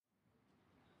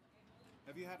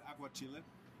Have you had aguachile?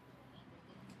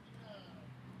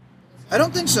 I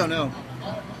don't think so, no.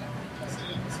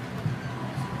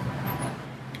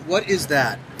 What is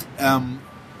that?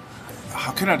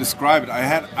 How can I describe it? I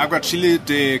had aguachile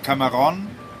de camarón.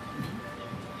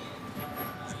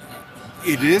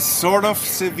 It is sort of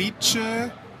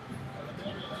ceviche,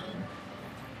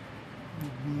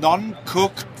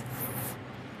 non-cooked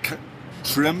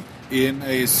shrimp in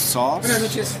a sauce. Buenas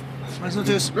noches. Buenas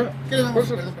noches. ¿Qué le vamos,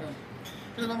 perdón.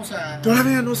 ¿Qué le vamos a...?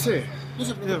 Todavía no sé. No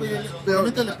se preocupe, de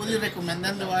momento le puedo ir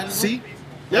recomendando algo. Sí.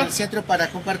 El centro para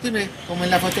compartirme, como en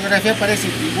la fotografía parece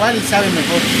igual y sabe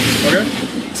mejor.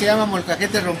 Okay. Se llama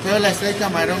molcajete rompeola, está de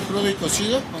camarón crudo y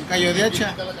cocido con callo de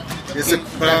hacha. ¿Es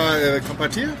para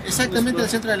compartir? Exactamente al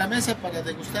centro de la mesa para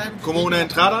degustar. ¿Como una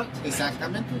entrada?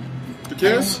 Exactamente. ¿Tú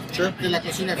quieres? Sure. De la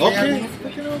cocina fría. Okay.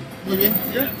 Muy bien.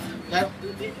 Claro.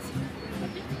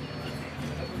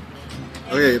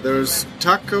 Okay, there's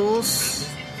tacos.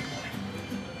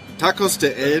 Tacos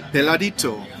de El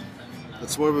Peladito.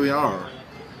 That's where we are.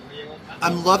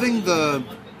 I'm loving the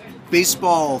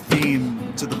baseball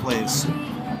theme to the place.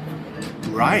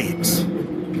 Right.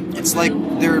 It's like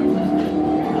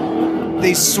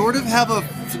they sort of have a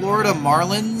Florida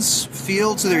Marlins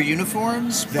feel to their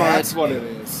uniforms, That's but what it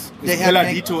is. they Is have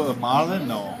Peladito a marlin?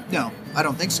 No. no, I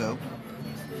don't think so.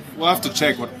 We'll have to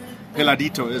check what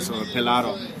Peladito is or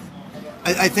Pelado.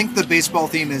 I think the baseball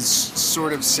theme is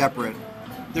sort of separate.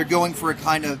 They're going for a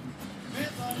kind of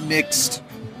mixed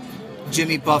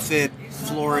Jimmy Buffett,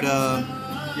 Florida,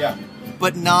 Yeah.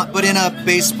 but in a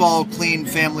baseball clean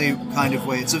family kind of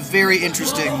way. It's a very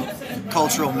interesting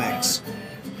cultural mix.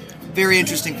 Very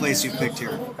interesting place you've picked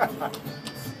here.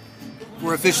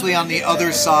 We're officially on the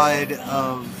other side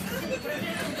of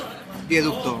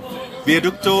Viaducto.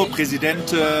 Viaducto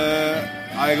Presidente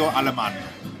algo Alemán.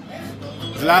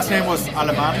 The last name was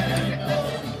Alemán,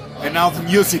 and now the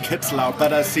music gets loud,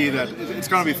 but I see that it's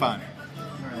going to be fine.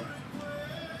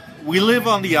 We live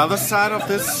on the other side of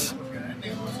this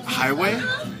highway.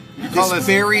 You call This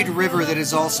it buried river that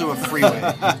is also a freeway.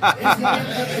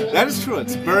 That is true.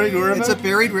 It's buried river. It's a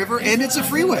buried river and it's a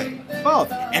freeway.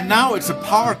 Both. And now it's a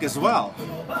park as well.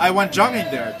 I went jogging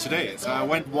there today. So I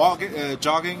went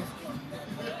jogging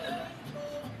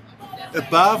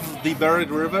above the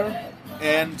buried river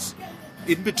and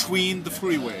in between the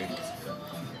freeway.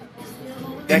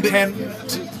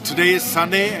 Today is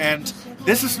Sunday and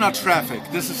this is not traffic.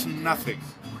 This is nothing.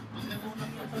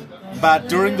 But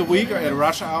during the week at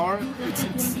rush hour,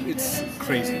 it's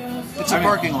crazy. It's a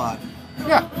parking lot.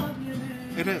 Yeah,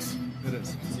 it is. It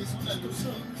is.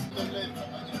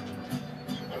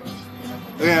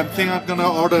 Okay, I think I'm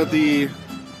gonna order the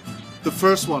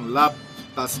first one, La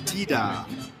Bastida.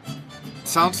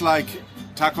 Sounds like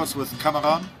tacos with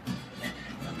camarón,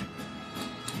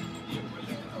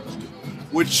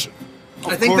 which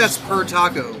I think that's per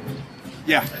taco.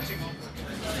 yeah.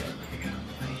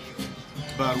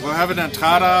 But we'll have an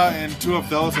entrada and two of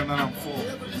those, and then I'm full.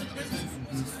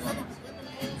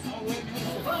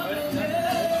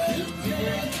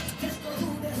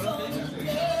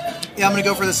 Yeah, I'm gonna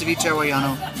go for the ceviche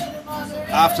hawaiano.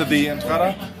 After the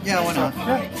entrada? Yeah, why not?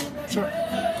 Yeah, sure.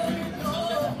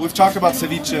 We've talked about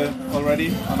ceviche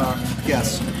already on our...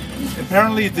 Yes.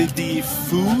 Apparently the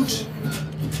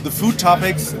food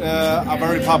topics are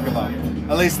very popular.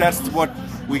 At least that's what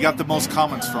we got the most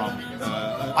comments from.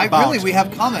 We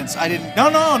have comments. I didn't...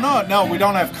 No, we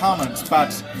don't have comments,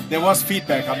 but there was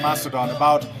feedback on Mastodon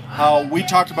about how we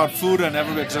talked about food and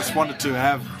everybody just wanted to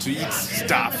eat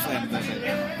stuff, and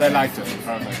they liked it,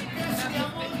 apparently.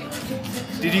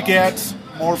 Did you get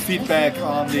more feedback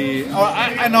on the... Oh,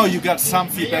 I know you got some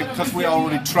feedback because we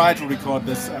already tried to record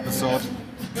this episode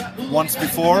once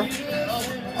before.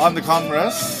 On the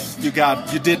Congress, you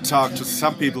did talk to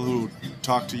some people who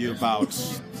talked to you about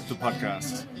the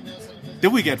podcast.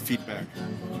 Did we get feedback?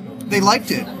 They liked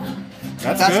it.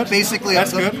 That's good. Basically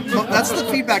That's good. That's the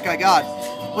feedback I got.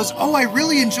 Was, I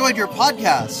really enjoyed your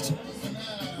podcast.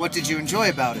 What did you enjoy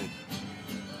about it?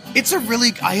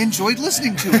 I enjoyed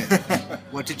listening to it.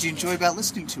 What did you enjoy about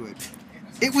listening to it?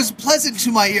 It was pleasant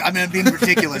to my ear. I mean, I'm being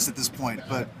ridiculous at this point,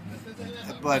 but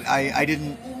I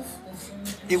didn't...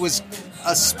 It was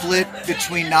a split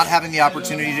between not having the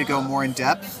opportunity to go more in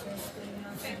depth,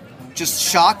 just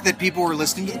shocked that people were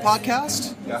listening to the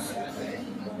podcast,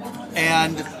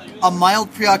 and a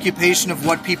mild preoccupation of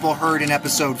what people heard in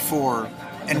episode 4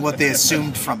 and what they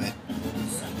assumed from it.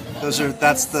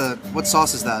 What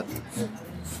sauce is that?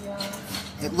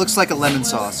 It looks like a lemon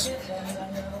sauce.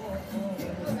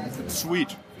 It's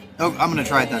sweet. Oh, I'm gonna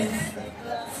try it then.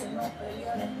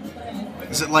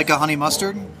 Is it like a honey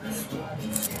mustard? You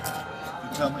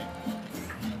tell me.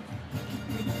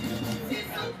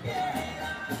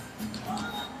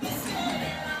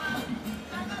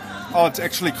 Oh, it's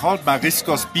actually called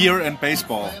Mariscos Beer and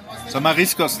Baseball. So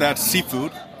Mariscos, that's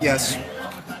seafood. Yes.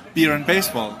 Beer and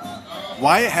baseball.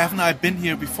 Why haven't I been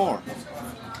here before?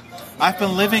 I've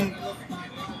been living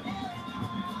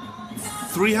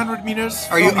 300 meters.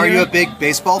 Are you from here. a big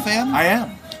baseball fan? I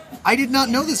am. I did not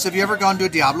know this. Have you ever gone to a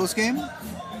Diablos game?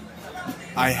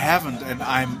 I haven't, and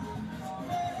I'm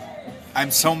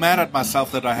so mad at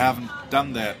myself that I haven't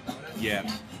done that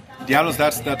yet. Diablos,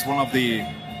 that's one of the.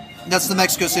 That's the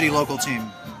Mexico City local team.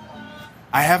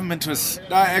 I haven't been to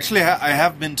I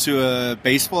have been to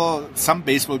some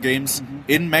baseball games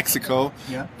in Mexico.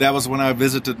 Yeah. That was when I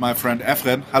visited my friend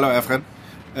Efren. Hello, Efren.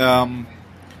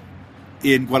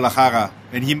 In Guadalajara,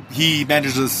 and he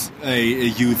manages a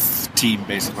youth team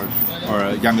basically, or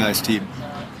a young guys team.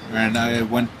 And I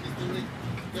went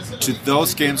to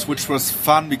those games, which was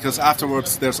fun because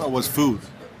afterwards there's always food.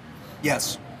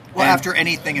 Yes. Well, And- after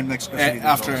anything in Mexico City. there's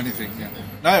After always- anything, yeah.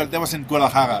 No, that was in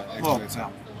Guadalajara. Actually, Oh, so. no.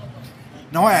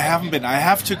 No, I haven't been. I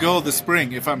have to go this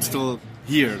spring if I'm still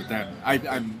here. Then I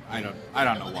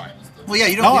don't know why. Well, yeah,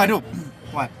 you don't. No, you- I do.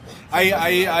 Why? I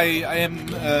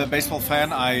am a baseball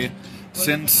fan.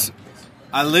 Since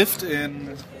I lived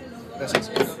in.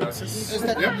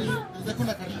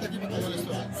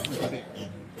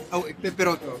 Oh,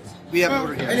 pero we have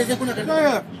order Ahí here. les dejo una carta.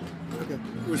 Yeah,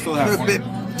 we still have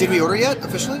one. Did we order yet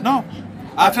officially? No,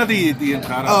 after the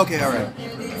entrada. Oh, okay, all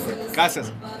right.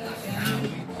 Gracias.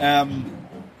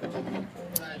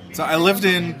 So I lived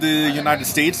in the United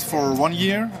States for 1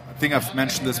 year. I think I've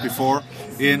mentioned this before.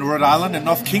 In Rhode Island, in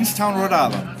North Kingstown, Rhode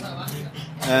Island.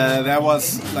 That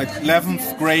was like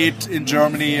 11th grade in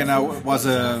Germany, and I was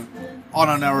a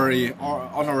honorary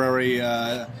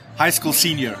high school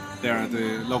senior there at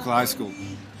the local high school.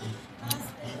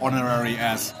 Honorary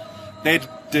as they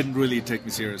didn't really take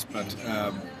me serious, but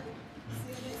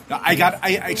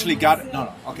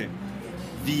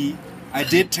I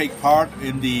did take part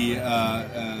in the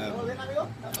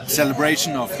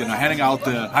celebration of handing out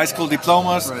the high school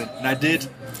diplomas, Right. and I did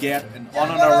get an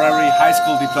honorary high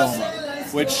school diploma,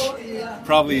 which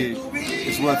probably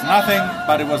is worth nothing,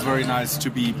 but it was very nice to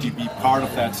be part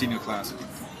of that senior class.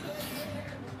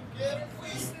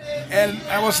 And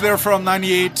I was there from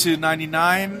 98 to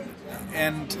 99,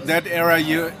 and that era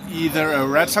you're either a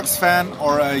Red Sox fan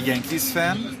or a Yankees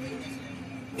fan.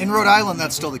 In Rhode Island,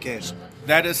 that's still the case.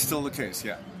 That is still the case,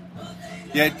 yeah.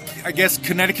 Yeah, I guess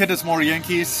Connecticut is more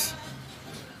Yankees,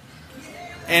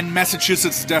 and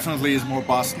Massachusetts definitely is more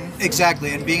Boston.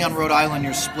 Exactly, and being on Rhode Island,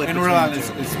 you're split. And between Rhode Island the is,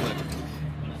 two. is split.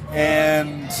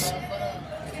 And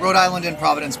Rhode Island and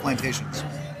Providence Plantations.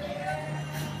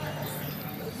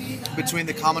 Between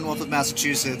the Commonwealth of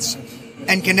Massachusetts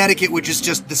and Connecticut, which is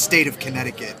just the state of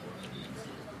Connecticut.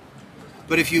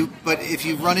 But if you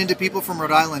run into people from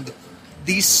Rhode Island,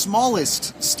 the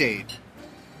smallest state,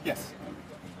 yes,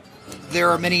 there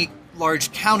are many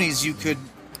large counties you could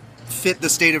fit the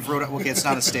state of Rhode Island. Okay, it's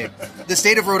not a state. The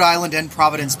state of Rhode Island and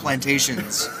Providence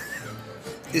Plantations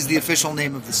is the official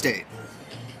name of the state.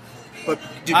 But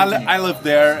do continue. I lived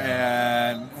there,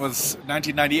 and it was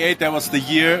 1998. That was the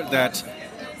year that,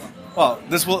 well,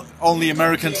 this will only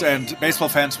Americans and baseball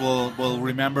fans will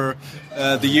remember,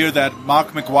 the year that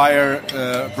Mark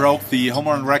McGwire broke the home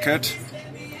run record,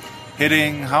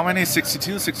 hitting how many?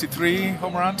 62, 63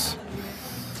 home runs?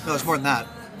 No, it's more than that.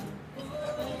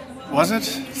 Was it?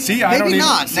 See, I Maybe don't even,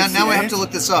 not. Now I have 68? to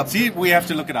look this up. See, we have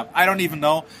to look it up. I don't even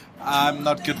know. I'm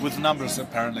not good with numbers,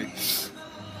 apparently.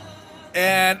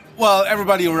 And well,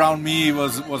 everybody around me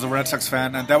was a Red Sox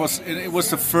fan, and it was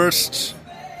the first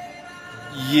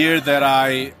year that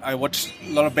I watched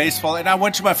a lot of baseball, and I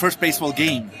went to my first baseball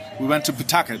game. We went to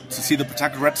Pawtucket to see the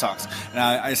Pawtucket Red Sox, and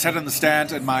I sat in the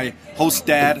stand, and my host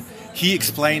dad, he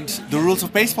explained the rules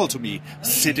of baseball to me,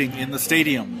 sitting in the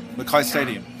stadium, McCoy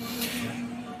Stadium.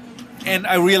 And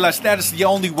I realized that is the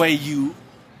only way you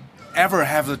ever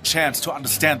have the chance to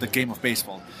understand the game of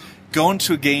baseball. Going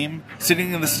to a game,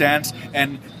 sitting in the stands,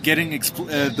 and getting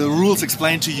the rules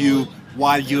explained to you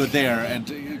while you're there, and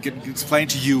getting explained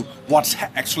to you what's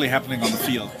actually happening on the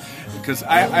field. Because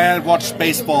I had watched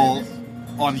baseball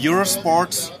on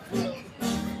Eurosport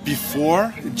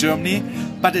before in Germany,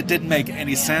 but it didn't make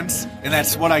any sense, and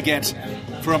that's what I get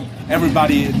from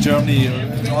everybody in Germany,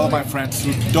 all of my friends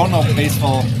who don't know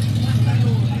baseball.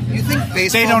 You think They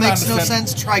baseball don't makes no understand.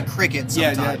 sense? Try cricket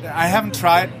sometime. Yeah, I haven't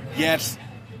tried yet.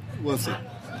 We'll see.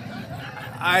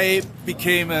 I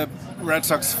became a Red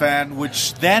Sox fan,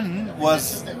 which then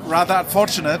was rather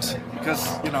unfortunate because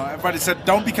everybody said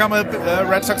don't become a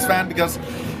Red Sox fan because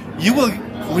you will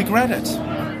regret it.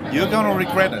 You're gonna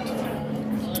regret it.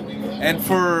 And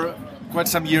for quite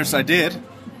some years I did.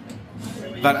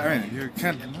 But I mean, you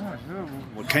can't.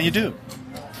 What can you do?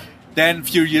 Then a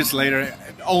few years later,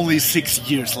 only 6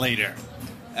 years later,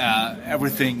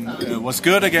 everything was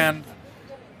good again,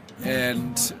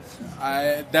 and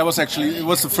that was actually, it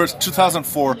was the first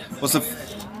 2004 was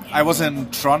I was in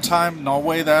Trondheim,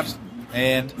 Norway,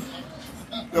 and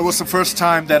it was the first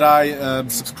time that I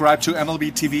subscribed to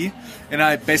MLB TV, and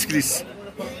I basically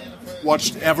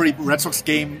watched every Red Sox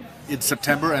game in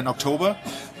September and October,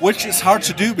 which is hard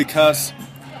to do because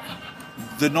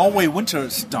the Norway winter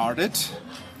started,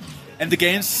 and the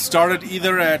games started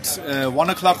either at 1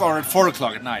 o'clock or at 4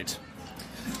 o'clock at night.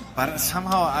 But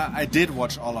somehow I did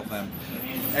watch all of them.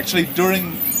 Actually,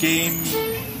 during game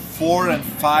 4 and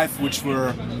 5, which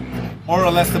were more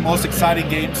or less the most exciting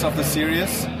games of the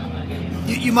series,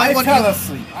 You might want I fell to.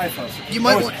 asleep.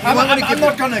 I'm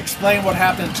not going to explain what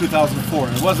happened in 2004.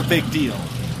 It was a big deal.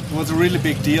 It was a really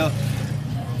big deal.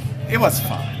 It was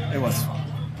fun.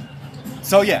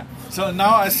 So yeah. So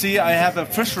now I see I have a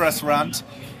fish restaurant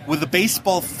with a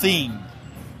baseball theme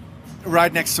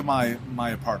right next to my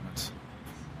apartment.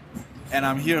 And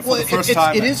I'm here for the first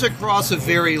time. It is across a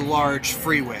very large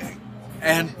freeway.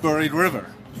 And Buried River.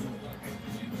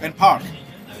 And park.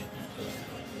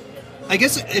 I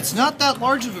guess it's not that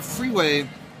large of a freeway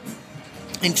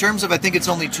in terms of, I think it's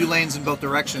only 2 lanes in both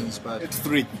directions, but... It's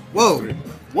 3. Whoa.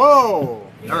 Whoa!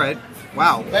 All right.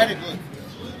 Wow. Very good.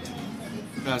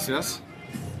 Yes.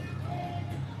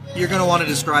 You're going to want to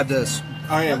describe this.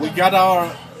 Okay, we got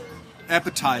our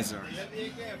appetizer.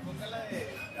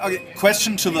 Okay,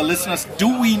 question to the listeners.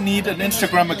 Do we need an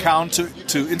Instagram account to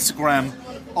Instagram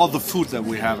all the food that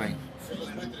we're having?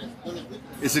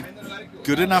 Is it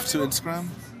good enough to Instagram?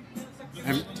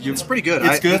 It's pretty good.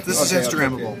 It's good? This is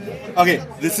Instagrammable. Okay,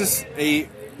 this is a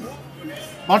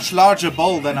much larger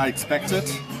bowl than I expected.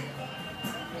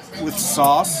 With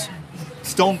sauce.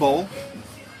 Stone bowl.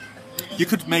 You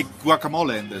could make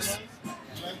guacamole in this.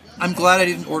 I'm glad I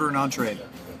didn't order an entree.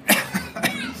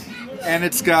 And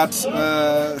it's got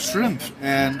shrimp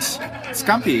and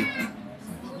scampi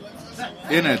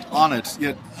on it.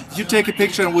 Yeah, you take a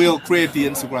picture and we'll create the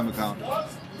Instagram account.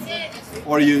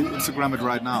 Or you Instagram it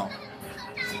right now.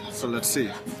 So let's see.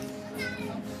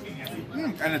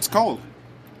 And it's cold.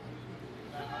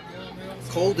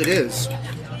 Cold it is.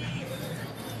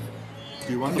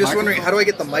 Do you want I'm the just wondering, microphone? how do I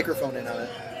get the microphone in on it?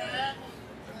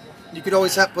 You could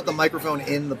always put the microphone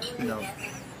in the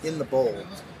in the bowl,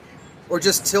 or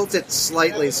just tilt it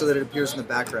slightly so that it appears in the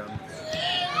background.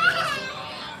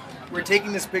 We're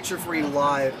taking this picture for you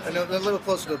live. I know, a little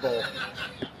closer to the bowl.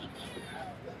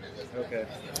 Okay.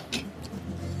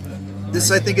 This,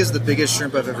 I think, is the biggest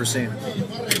shrimp I've ever seen.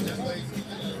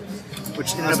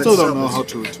 Which in and I of still don't itself know is- how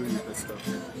to eat this stuff.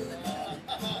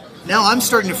 Now I'm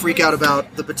starting to freak out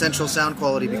about the potential sound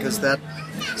quality because that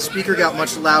speaker got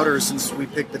much louder since we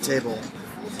picked the table.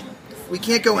 We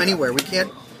can't go anywhere. We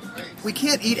can't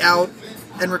eat out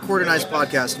and record a nice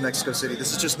podcast in Mexico City.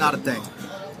 This is just not a thing.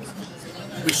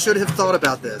 We should have thought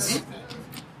about this.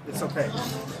 It's okay.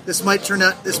 This might turn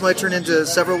into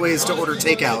several ways to order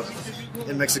takeout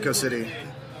in Mexico City.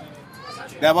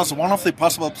 That was one of the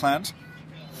possible plans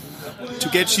to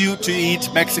get you to eat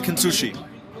Mexican sushi.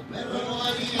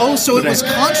 Oh, so it was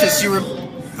conscious. You were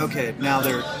okay. Now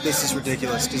this is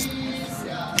ridiculous because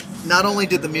not only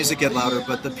did the music get louder,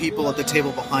 but the people at the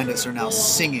table behind us are now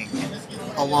singing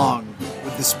along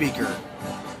with the speaker.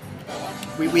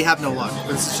 We have no luck.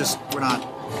 This is just we're not.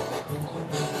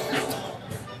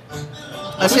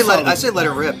 I say let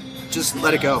it rip. Just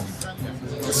let it go.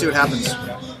 Let's see what happens.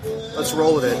 Let's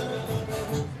roll with it.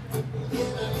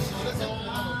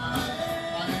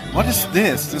 What is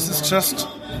this? This is just...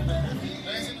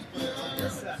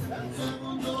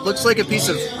 Looks like a piece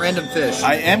of random fish.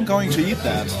 I am going to eat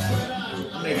that.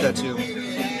 I'm gonna eat that too.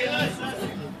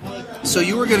 So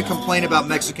you were going to complain about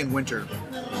Mexican winter.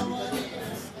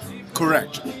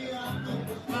 Correct.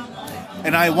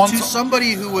 And I want To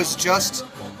somebody who was just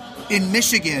in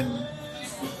Michigan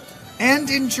and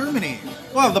in Germany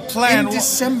Well, the plan... in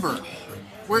December,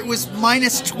 where it was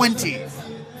minus 20.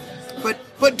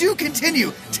 But do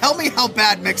continue. Tell me how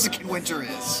bad Mexican winter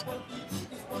is.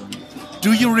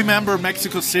 Do you remember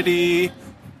Mexico City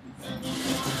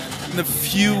in a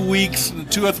few weeks,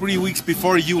 2 or 3 weeks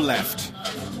before you left?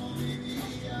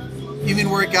 You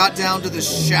mean where it got down to the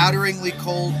shatteringly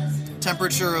cold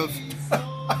temperature of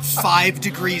 5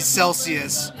 degrees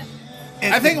Celsius?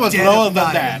 I think it was lower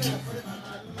than that.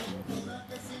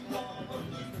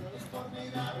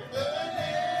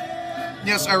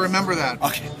 Yes, I remember that.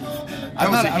 Okay. That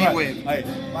was a heat wave.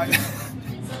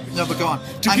 No, but go on.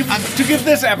 To give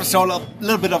this episode a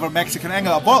little bit of a Mexican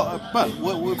angle, but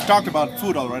we've talked about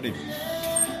food already.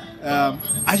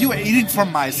 Are you eating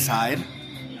from my side?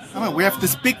 I mean, we have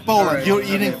this big bowl and you're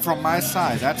eating from my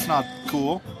side. That's not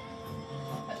cool.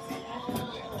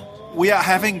 We are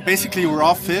having basically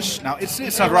raw fish. Now,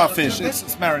 it's not raw fish.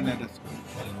 It's marinated.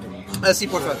 Sí,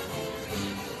 por favor.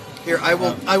 Here,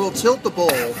 I will tilt the bowl.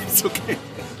 It's okay.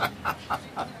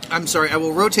 I'm sorry, I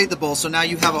will rotate the bowl so now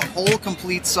you have a whole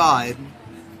complete side.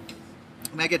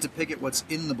 And I get to pick at what's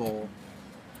in the bowl.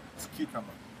 It's cucumber.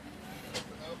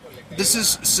 This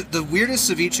is the weirdest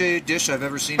ceviche dish I've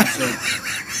ever seen. So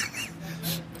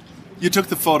You took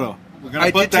the photo. We're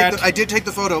gonna put that. I did take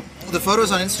the photo. The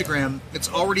photo's on Instagram. It's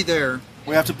already there.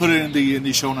 We have to put it in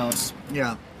the show notes.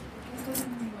 Yeah.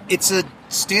 It's a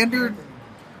standard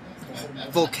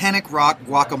volcanic rock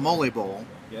guacamole bowl.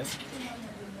 Yes.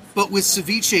 But with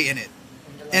ceviche in it.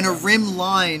 And a rim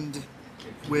lined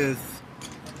with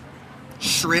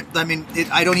shrimp. I mean,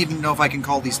 I don't even know if I can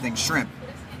call these things shrimp.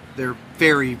 They're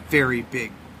very, very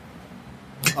big.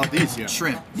 Oh, these, yeah.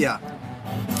 Shrimp, yeah.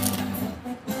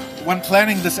 When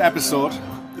planning this episode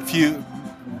a few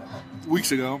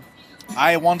weeks ago,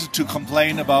 I wanted to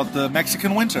complain about the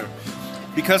Mexican winter.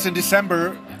 Because in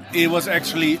December, it was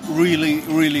actually really,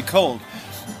 really cold.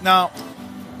 Now,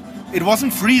 it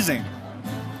wasn't freezing.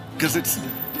 Because it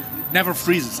never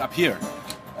freezes up here.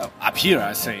 Up here,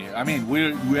 I say. I mean,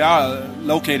 we are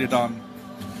located on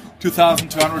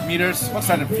 2,200 meters. What's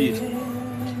that in feet?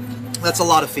 That's a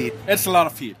lot of feet. It's a lot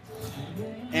of feet.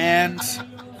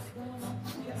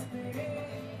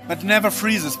 But never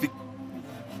freezes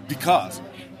because.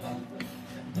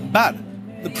 But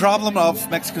the problem of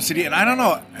Mexico City, and I don't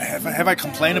know, have I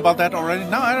complained about that already?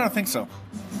 No, I don't think so.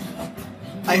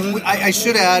 I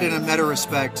should add in a meta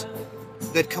respect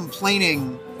that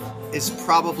complaining is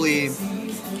probably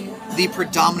the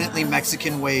predominantly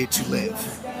Mexican way to live,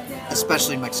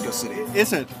 especially in Mexico City.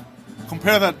 Is it?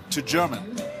 Compare that to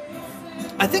German.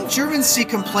 I think Germans see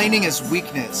complaining as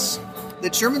weakness. The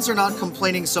Germans are not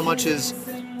complaining so much as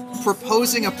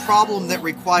proposing a problem that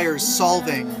requires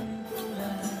solving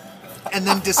and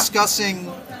then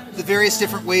discussing the various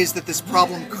different ways that this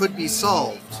problem could be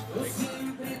solved.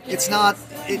 It's not...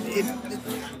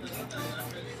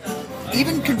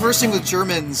 even conversing with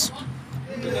Germans,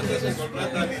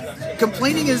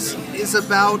 complaining is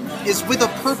with a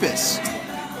purpose.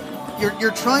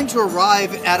 You're trying to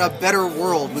arrive at a better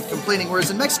world with complaining,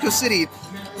 whereas in Mexico City,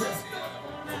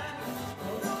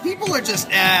 people are just,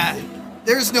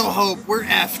 there's no hope, we're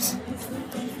effed.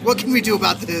 What can we do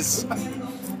about this?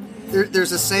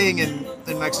 There's a saying in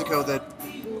Mexico that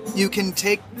you can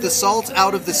take the salt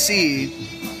out of the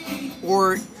sea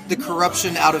or the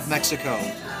corruption out of Mexico.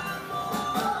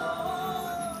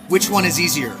 Which one is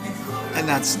easier? And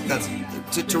that's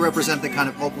to represent the kind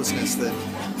of hopelessness that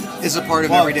is a part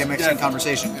of everyday Mexican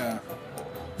conversation. Yeah.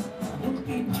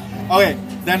 Okay,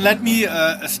 then let me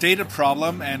state a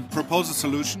problem and propose a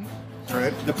solution. All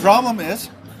right. The problem is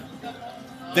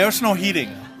there's no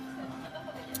heating.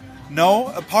 No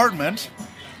apartment,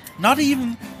 not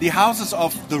even the houses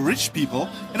of the rich people,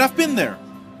 and I've been there,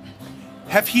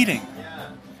 have heating.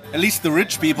 At least the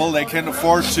rich people, they can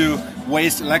afford to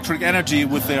waste electric energy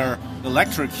with their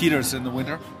electric heaters in the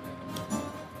winter.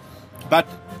 But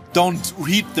don't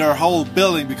heat their whole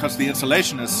building because the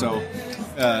insulation is so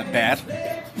bad.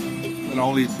 It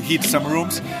only heats some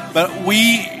rooms. But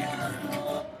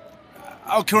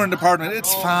our current apartment,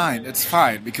 it's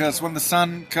fine. Because when the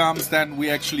sun comes, then we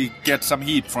actually get some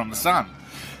heat from the sun.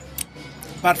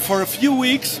 But for a few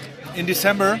weeks in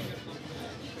December,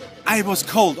 I was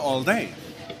cold all day.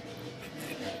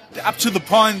 Up to the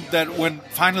point that when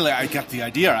finally I got the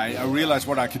idea, I realized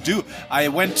what I could do. I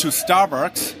went to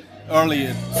Starbucks early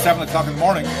at 7 o'clock in the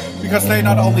morning because they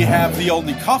not only have the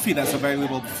only coffee that's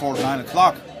available before 9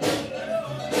 o'clock,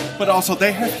 but also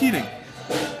they have heating.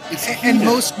 And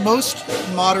most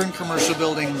modern commercial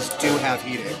buildings do have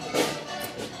heating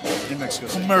in Mexico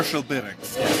City. Commercial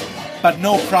buildings, but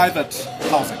no private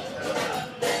housing.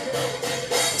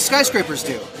 Skyscrapers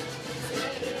do.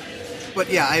 But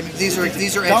yeah, these are edge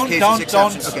cases,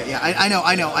 exceptions. Okay, yeah, I know.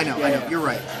 You're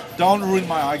right. Don't ruin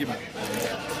my argument.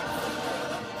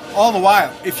 All the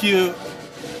while, if you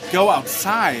go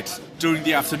outside during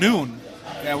the afternoon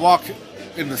and walk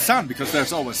in the sun, because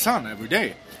there's always sun every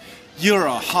day, you're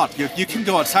hot. You can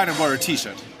go outside and wear a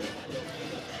t-shirt.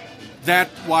 That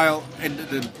was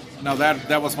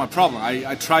my problem.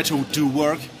 I tried to do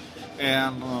work,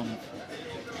 and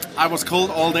I was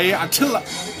cold all day until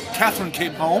Catherine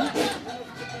came home,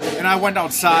 and I went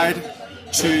outside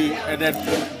and then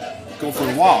go for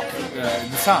a walk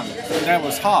in the sun. And that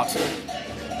was hot.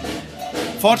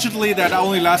 Fortunately, that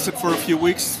only lasted for a few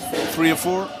weeks, 3 or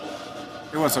 4.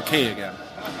 It was okay again.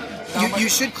 You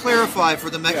should clarify for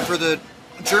the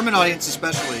German audience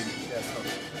especially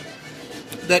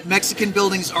that Mexican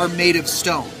buildings are made of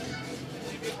stone.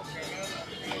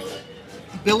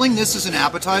 Billing this as an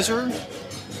appetizer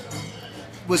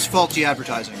was faulty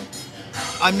advertising.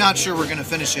 I'm not sure we're going to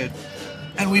finish it,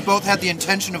 and we both had the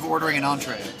intention of ordering an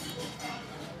entree.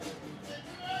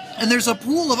 And there's a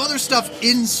pool of other stuff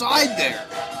inside there.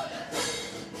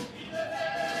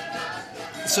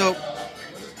 So,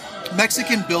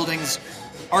 Mexican buildings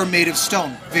are made of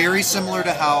stone, very similar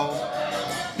to how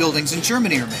buildings in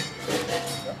Germany are made.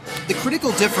 The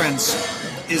critical difference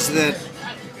is that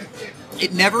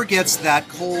it never gets that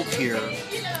cold here,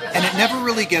 and it never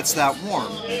really gets that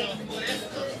warm.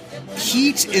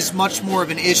 Heat is much more of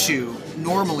an issue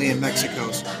normally in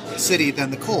Mexico City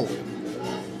than the cold.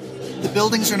 The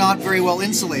buildings are not very well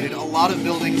insulated. A lot of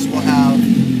buildings will have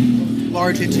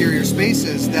large interior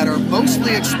spaces that are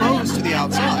mostly exposed to the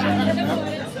outside.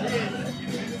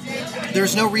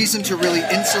 There's no reason to really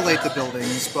insulate the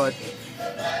buildings, but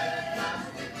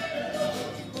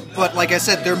like I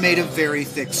said, they're made of very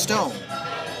thick stone,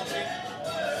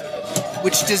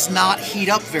 which does not heat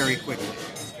up very quickly.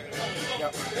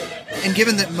 And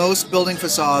given that most building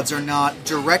facades are not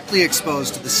directly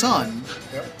exposed to the sun,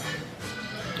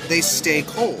 they stay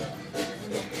cold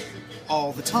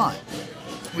all the time,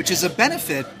 which is a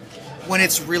benefit when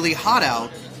it's really hot out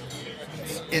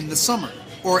in the summer.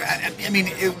 Or,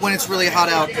 when it's really hot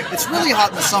out, it's really hot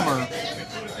in the summer,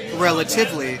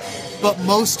 relatively, but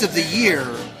most of the year,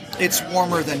 it's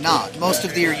warmer than not. Most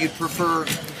of the year, you'd prefer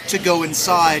to go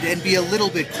inside and be a little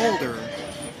bit colder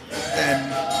than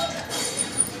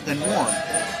warm.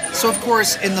 So, of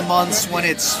course, in the months when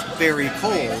it's very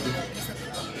cold,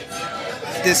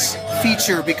 this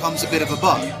feature becomes a bit of a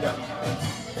bug.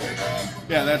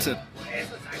 Yeah, that's it.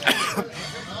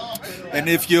 And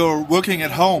if you're working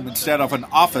at home instead of an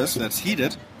office that's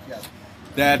heated,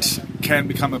 that can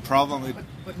become a problem.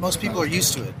 But most people are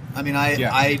used to it. I mean,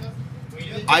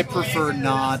 I prefer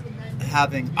not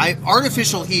having...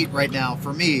 artificial heat right now,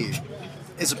 for me,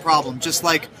 is a problem. Just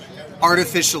like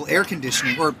artificial air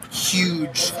conditioning, or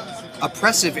huge,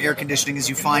 oppressive air conditioning as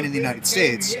you find in the United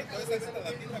States,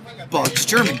 bugs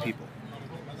German people.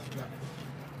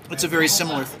 It's a very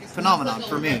similar phenomenon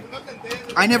for me.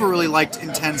 I never really liked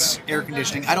intense air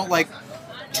conditioning. I don't like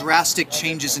drastic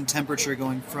changes in temperature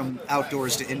going from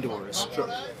outdoors to indoors. Sure.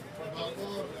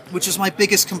 Which is my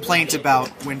biggest complaint about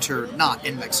winter not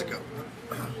in Mexico.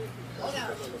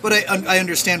 But I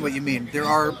understand what you mean. There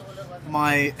are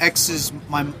my ex's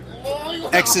mom's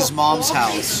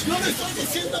house,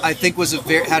 I think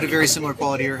had a very similar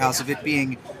quality to your house of it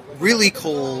being really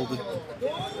cold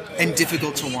and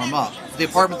difficult to warm up. The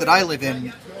apartment that I live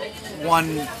in,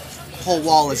 one whole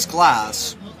wall is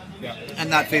glass,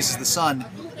 and that faces the sun.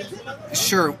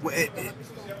 Sure,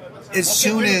 as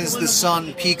soon as the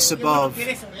sun peaks above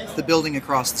the building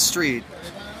across the street,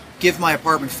 give my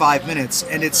apartment 5 minutes,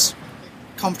 and it's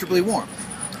comfortably warm.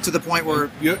 To the point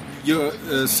where... You're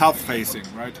south-facing,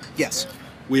 right? Yes.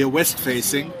 We are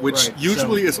west-facing, which right,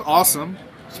 usually is awesome,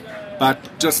 but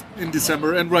just in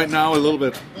December, and right now a little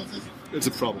bit, it's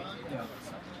a problem.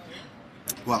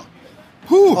 Well,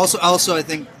 Whew. also, I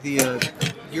think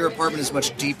your apartment is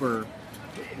much deeper,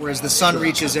 whereas the sun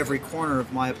reaches every corner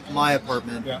of my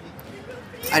apartment. Yeah.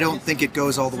 I don't think it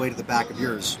goes all the way to the back of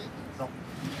yours.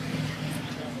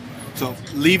 So,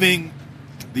 leaving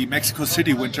the Mexico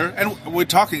City winter, and we're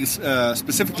talking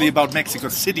specifically about Mexico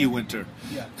City winter,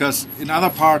 because in other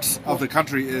parts of the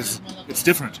country it's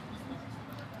different.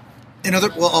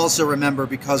 We'll also remember,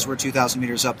 because we're 2,000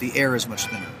 meters up, the air is much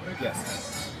thinner. Yes.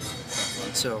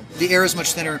 So the air is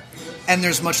much thinner, and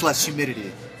there's much less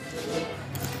humidity.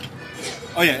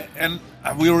 Oh yeah, and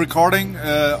we were recording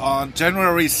on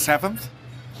January 7th.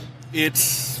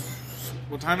 It's...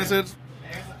 what time is it?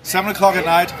 7 o'clock at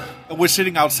night, and we're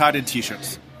sitting outside in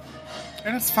t-shirts.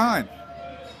 And it's fine.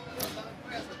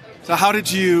 So how did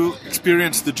you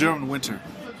experience the German winter?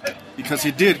 Because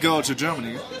you did go to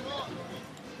Germany.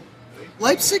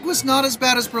 Leipzig was not as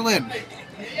bad as Berlin.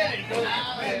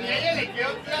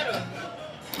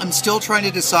 I'm still trying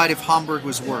to decide if Hamburg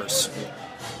was worse.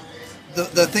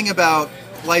 The thing about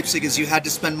Leipzig is you had to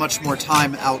spend much more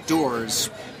time outdoors,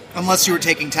 unless you were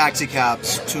taking taxi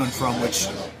cabs to and from, which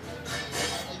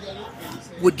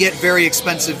would get very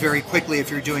expensive very quickly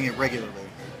if you're doing it regularly.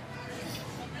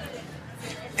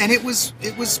 And it was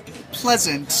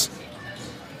pleasant,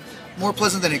 more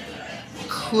pleasant than it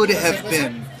could have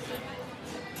been.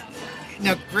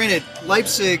 Now, granted,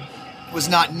 Leipzig was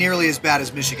not nearly as bad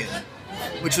as Michigan,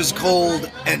 which was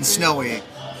cold and snowy.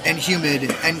 and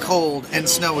humid and cold and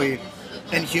snowy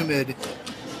and humid,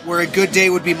 where a good day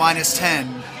would be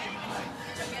 -10,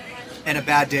 and a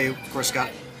bad day, of course, got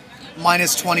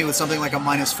 -20 with something like a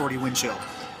 -40 wind chill.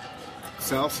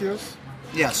 Celsius?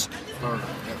 Yes. Or,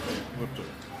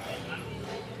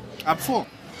 I'm full.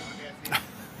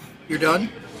 You're done?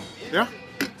 Yeah.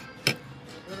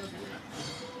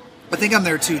 I think I'm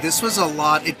there too. This was a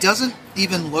lot. It doesn't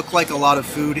even look like a lot of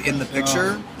food in the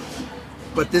picture,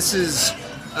 but this is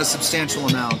a substantial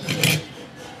amount.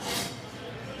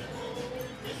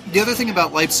 The other thing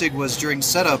about Leipzig was during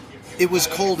setup, it was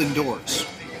cold indoors.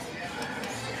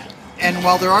 And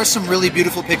while there are some really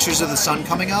beautiful pictures of the sun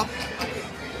coming up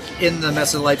in the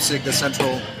Messe Leipzig, the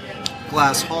central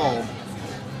glass hall,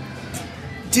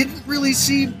 didn't really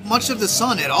see much of the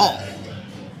sun at all.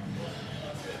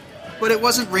 But it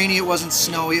wasn't rainy, it wasn't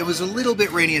snowy, it was a little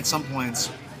bit rainy at some points.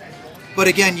 But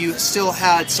again, you still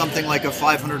had something like a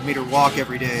 500-meter walk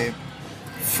every day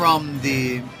from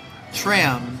the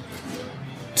tram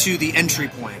to the entry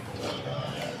point.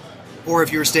 Or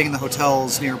if you were staying in the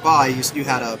hotels nearby, you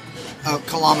had a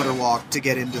kilometer walk to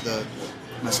get into the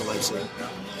Messe Leipzig.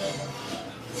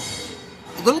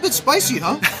 A little bit spicy,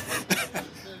 huh?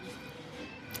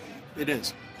 It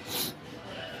is.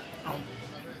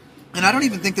 And I don't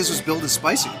even think this was billed as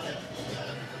spicy.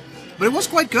 But it was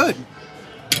quite good.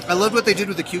 I loved what they did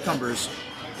with the cucumbers.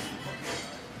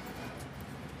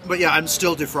 But yeah, I'm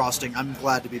still defrosting. I'm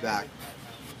glad to be back.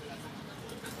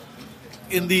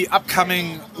 In the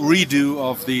upcoming redo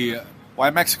of the Why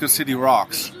Mexico City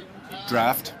Rocks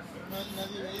draft,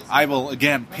 I will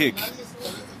again pick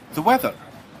the weather.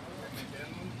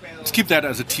 Let's keep that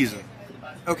as a teaser.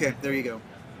 Okay, there you go.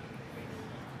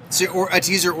 So, or a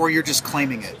teaser, or you're just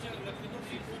claiming it.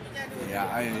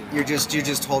 Yeah, You're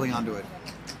just holding on to it.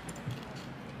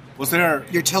 Was there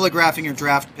telegraphing your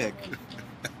draft pick.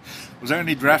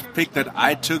 any draft pick that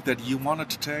I took that you wanted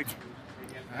to take?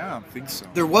 I don't think so.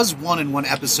 There was one in one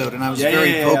episode, and I was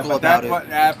very vocal but about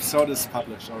that it. episode is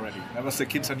published already. That was the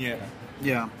Quinceañera.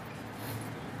 Yeah.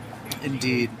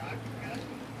 Indeed.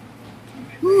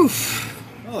 Oof.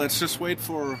 Well, let's just wait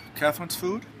for Catherine's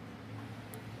food.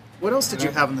 What else did you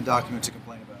have in the document to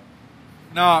complain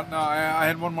about? No, I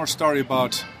had one more story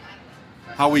about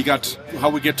how we get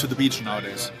to the beach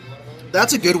nowadays.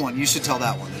 That's a good one. You should tell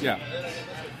that one. Yeah.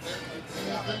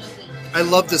 I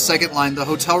love the second line. The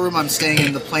hotel room I'm staying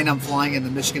in, the plane I'm flying in,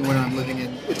 the Michigan winter I'm living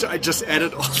in. I just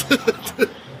added all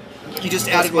You just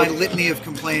added my litany of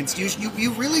complaints.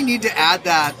 You really need to add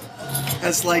that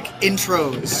as like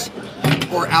intros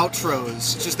or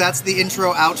outros. Just that's the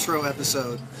intro outro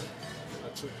episode.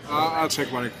 I'll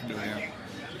check what I can do, yeah.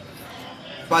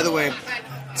 By the way,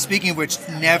 speaking of which,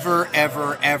 never,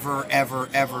 ever, ever, ever,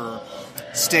 ever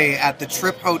stay at the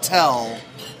Trip Hotel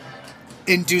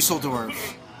in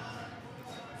Dusseldorf.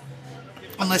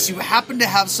 Unless you happen to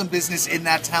have some business in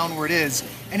that town where it is.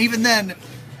 And even then,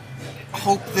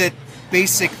 hope that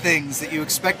basic things that you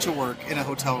expect to work in a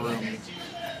hotel room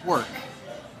work.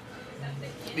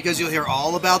 Because you'll hear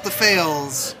all about the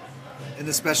fails in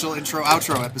the special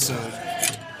intro-outro episode.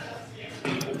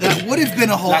 That would have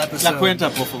been a whole episode. La cuenta,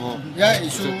 por favor. Ya, y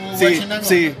su guachinango.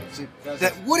 Sí.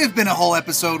 That would have been a whole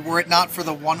episode were it not for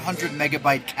the 100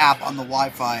 megabyte cap on the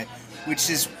Wi-Fi, which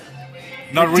is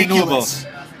Not renewable.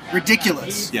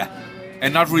 Ridiculous. Yeah.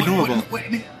 And not renewable.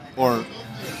 Or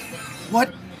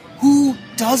What? Who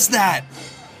does that?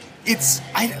 It's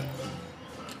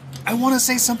I want to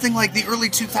say something like the early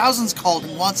 2000s called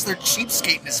and wants their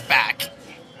cheapskateness back.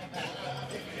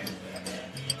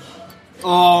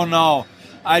 oh no,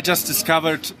 I just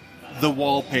discovered the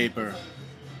wallpaper.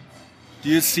 Do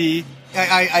you see?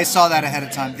 I saw that ahead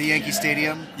of time. The Yankee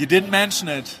Stadium. You didn't mention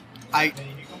it.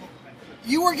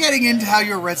 You were getting into how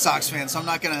you're a Red Sox fan, so I'm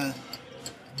not gonna.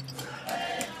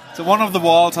 So one of the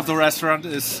walls of the restaurant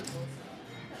is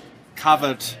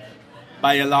covered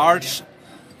by a large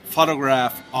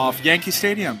photograph of Yankee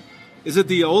Stadium. Is it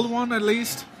the old one at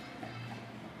least?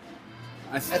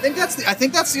 I think that's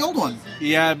the old one.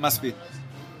 Yeah, it must be.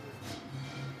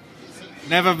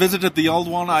 Never visited the old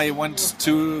one. I went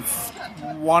to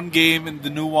one game in the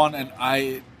new one, and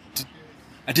I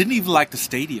didn't even like the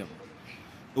stadium.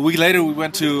 A week later, we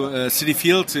went to Citi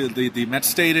Field, to the Mets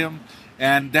Stadium,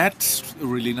 and that's a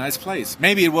really nice place.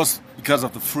 Maybe it was because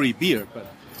of the free beer, but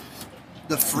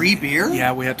The free beer?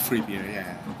 yeah, we had free beer.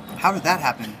 Yeah. How did that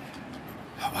happen?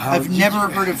 Wow, I've never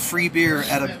heard of free beer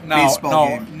at a baseball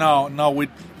game. No.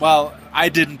 Well, I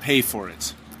didn't pay for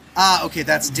it. Ah, okay,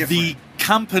 that's different. The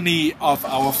company of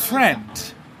our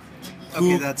friend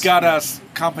who that's got different. us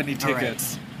company All right.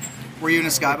 tickets. Were you in a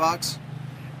skybox?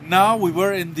 No, we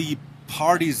were in the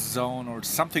party zone or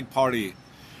something party.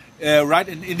 right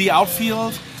in the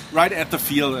outfield, right at the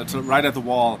field, right at the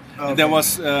wall. Okay. And there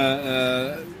was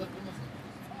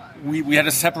we had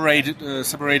a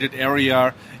separated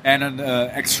area and an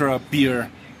extra beer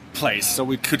place, so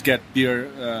we could get beer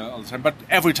all the time. But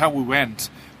every time we went,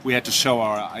 we had to show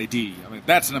our ID. I mean,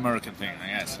 that's an American thing, I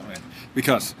guess. I mean,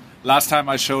 because last time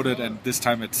I showed it, and this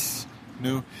time it's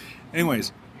new.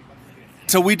 Anyways,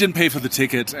 so we didn't pay for the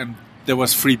ticket, and there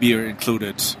was free beer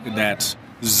included in that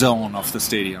zone of the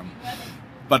stadium.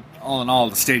 But all in all,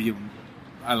 the stadium,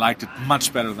 I liked it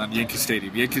much better than Yankee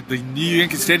Stadium. The new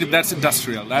Yankee Stadium, that's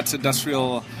industrial. It's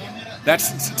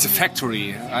a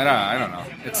factory. I don't know.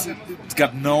 It's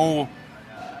got no.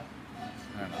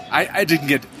 I didn't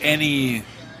get any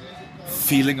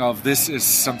feeling of this is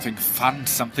something fun,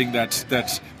 something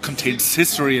that contains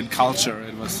history and culture.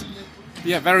 It was,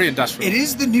 very industrial. It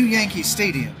is the new Yankee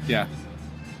Stadium. Yeah.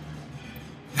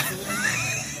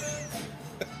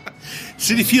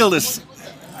 Citi Field is,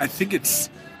 I think it's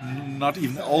not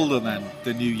even older than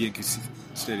the new Yankee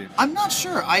Stadium. I'm not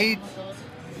sure.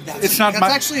 That's That's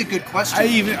actually a good question.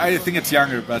 I think it's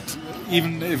younger, but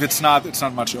even if it's not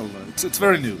much older. It's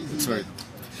very new. It's very new.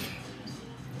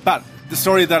 But the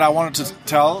story that I wanted to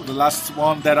tell, the last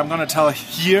one that I'm going to tell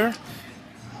here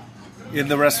in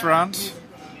the restaurant,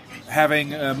 having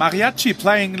mariachi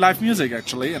playing live music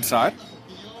actually inside.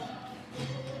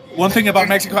 One thing about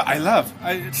Mexico I love.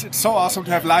 It's so awesome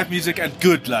to have live music and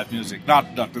good live music,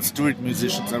 not the street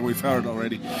musicians that we've heard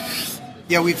already.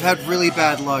 Yeah, we've had really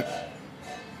bad luck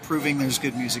proving there's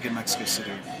good music in Mexico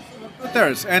City. But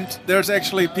there's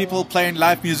actually people playing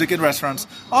live music in restaurants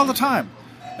all the time,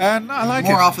 and I like it.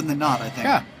 More often than not, I think.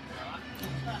 Yeah.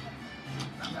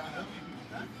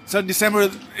 So in December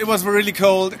it was really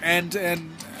cold, and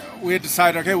we had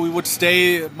decided, okay, we would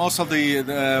stay most of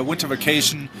the winter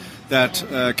vacation that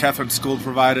Catherine's school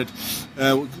provided. We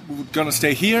were going to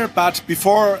stay here, but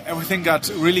before everything got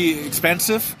really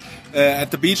expensive,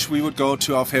 at the beach we would go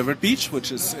to our favorite beach,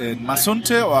 which is in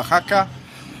Mazunte, Oaxaca.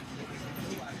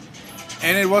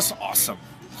 And it was awesome.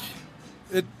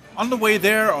 On the way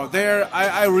there,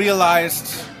 I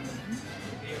realized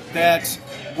that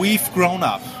we've grown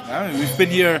up. We've been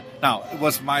here now. It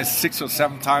was my 6th or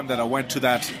 7th time that I went to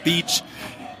that beach,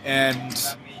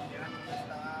 and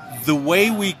the way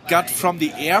we got from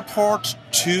the airport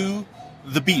to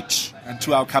the beach and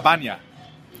to our cabana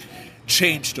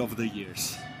changed over the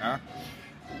years.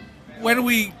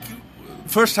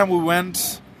 First time we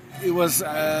went, it was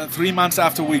 3 months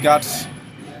after we got,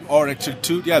 or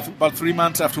actually about 3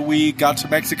 months after we got to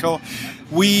Mexico.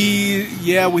 We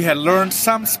had learned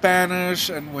some Spanish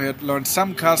and we had learned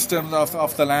some customs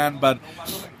of the land, but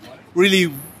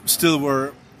really still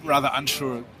were rather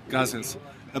unsure, gracias,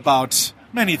 about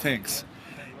many things.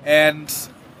 And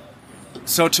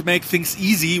so to make things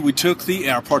easy, we took the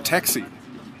airport taxi.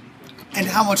 And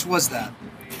how much was that?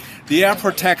 The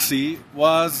airport taxi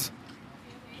was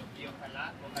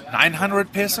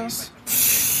 900 pesos.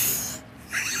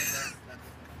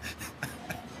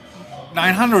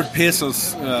 900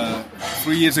 pesos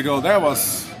 3 years ago, that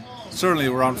was certainly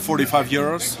around 45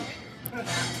 euros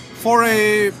for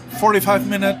a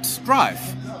 45-minute drive,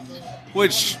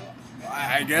 which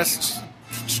I guess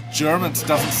Germans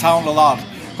doesn't sound a lot,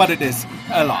 but it is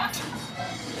a lot.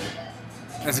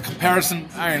 As a comparison,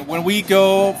 when we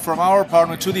go from our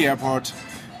apartment to the airport,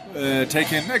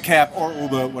 taking a cab or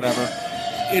Uber, whatever,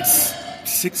 it's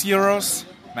 6 euros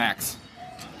max.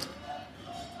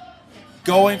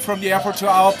 Going from the airport to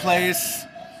our place,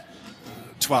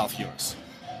 12 euros.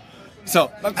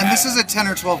 So, and this is a 10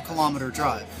 or 12 kilometer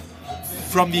drive.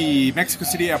 From the Mexico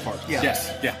City airport? Yeah.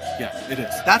 Yes, yeah, it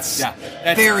is. That's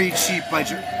very cheap by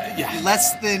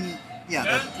less than,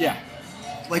 yeah.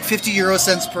 Like 50 euro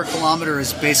cents per kilometer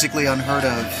is basically unheard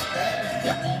of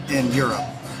in Europe.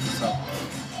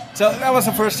 So that was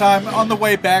the first time. On the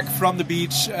way back from the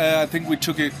beach, I think we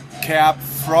took a cab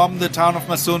from the town of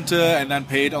Mazunte and then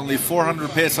paid only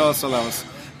 400 pesos, so that was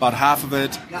about half of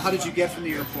it. Now, how did you get from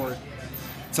the airport?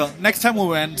 So next time we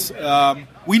went,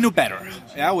 we knew better.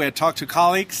 Yeah, we had talked to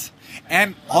colleagues,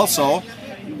 and also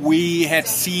we had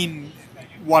seen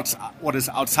what is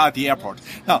outside the airport.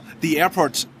 Now, the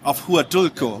airport of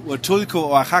Huatulco,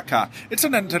 Oaxaca, it's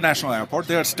an international airport.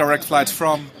 There's direct flights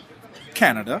from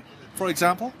Canada, for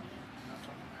example.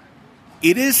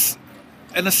 It is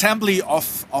an assembly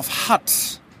of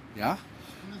huts,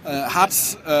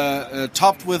 huts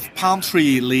topped with palm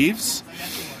tree leaves.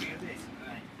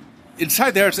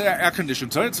 Inside there's air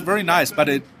conditioning, so it's very nice, but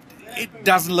it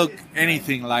doesn't look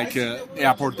anything like an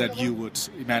airport that you would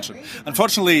imagine.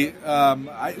 Unfortunately,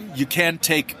 you can't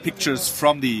take pictures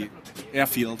from the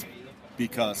airfield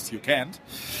because you can't.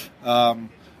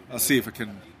 I'll see if I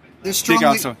can They're dig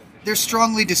out strongly, some. they're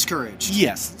strongly discouraged.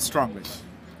 Yes, strongly.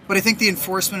 But I think the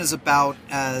enforcement is about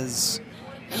as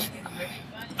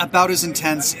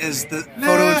intense as the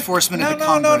photo enforcement at the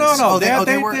Congress. No. Oh, They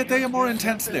are more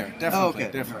intense there. Definitely. Oh, okay.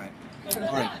 Definitely.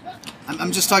 Right. Right.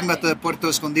 I'm just talking about the Puerto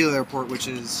Escondido airport, which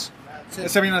is...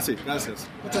 Está bien así, gracias.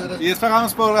 Muchas gracias. Y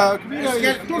esperamos por la comida.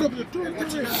 El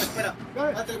guachinango, espera.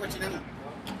 Date el guachinango.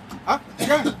 Ah,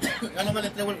 ya. Ya no me le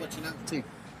entrego el guachinango. Sí.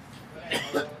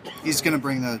 He's going to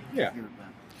bring the... Yeah.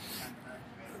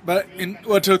 But in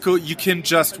Huatulco, you can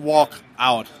just walk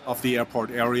out of the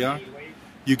airport area.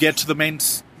 You get to the main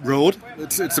road.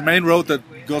 It's a main road that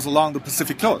goes along the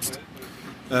Pacific coast,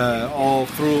 all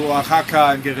through Oaxaca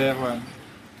and Guerrero.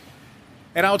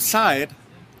 And outside,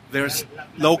 there's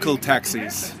local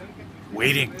taxis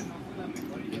waiting.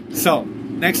 So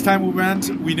next time we went,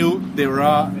 we knew the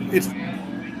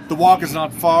walk is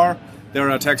not far. There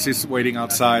are taxis waiting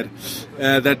outside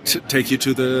that take you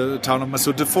to the town of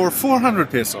Mazunte for 400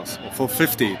 pesos, or for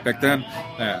 50 back then.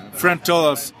 Friend told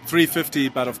us 350,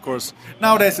 but of course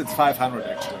nowadays it's 500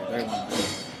 actually.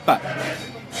 But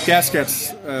gas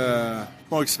gets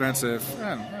more expensive,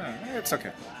 and it's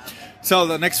okay. So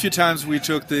the next few times we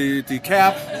took the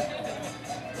cab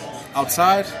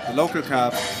outside, the local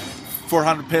cab,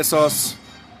 400 pesos.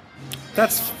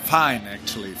 That's fine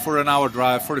actually for an hour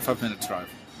drive, 45 minutes drive.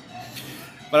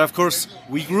 But of course,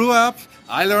 we grew up,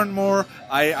 I learned more,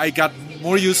 I got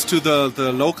more used to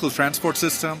the local transport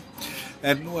system.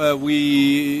 And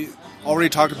we already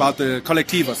talked about the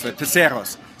colectivos, the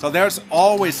peceros. So there's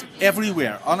always,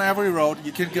 everywhere, on every road,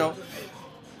 you can go.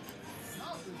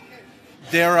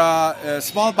 There are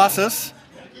small buses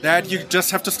that you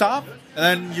just have to stop. And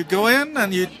then you go in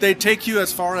and they take you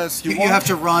as far as you want. You have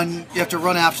to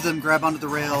run after them, grab onto the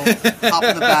rail, hop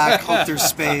in the back, hope there's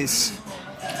space.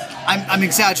 I'm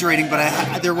exaggerating,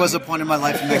 but there was a point in my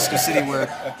life in Mexico City where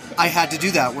I had to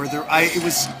do that, where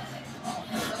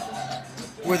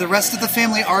the rest of the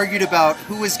family argued about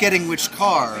who was getting which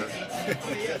car,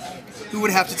 who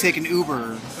would have to take an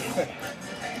Uber,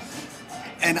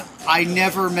 and I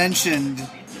never mentioned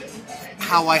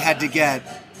how I had to get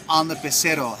on the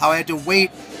pesero, how I had to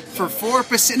wait for 4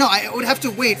 peseros. No, I would have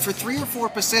to wait for 3 or 4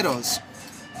 peseros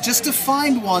just to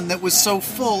find one that was so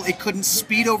full it couldn't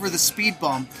speed over the speed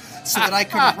bump, so that I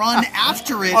could run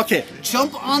after it,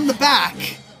 jump on the back,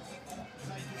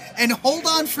 and hold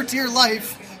on for dear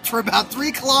life for about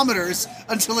 3 kilometers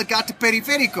until it got to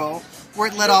Periférico, where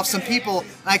it let off some people,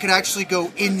 and I could actually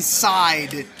go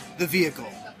inside the vehicle.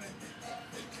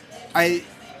 I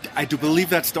do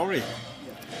believe that story.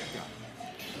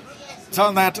 So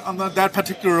on that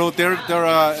particular road,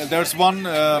 there's one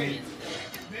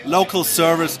local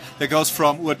service that goes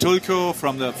from Huatulco,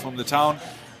 from the town,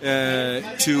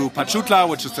 to Pachutla,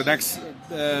 which is the next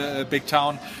big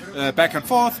town, back and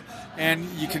forth, and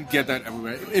you can get that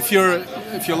everywhere. If you're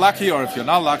lucky, or if you're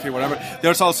not lucky, whatever.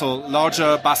 There's also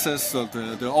larger buses, so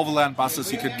the overland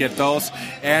buses. You could get those,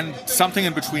 and something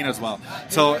in between as well.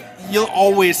 So you'll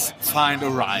always find a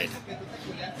ride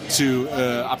to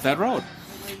up that road.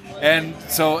 And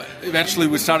so eventually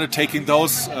we started taking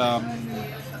those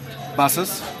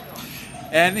buses.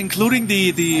 And including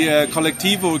the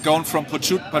colectivo going from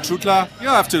Pachutla, you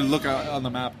have to look on the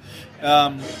map,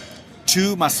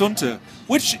 to Mazunte,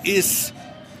 which is,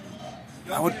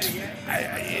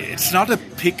 it's not a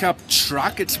pickup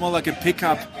truck, it's more like a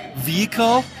pickup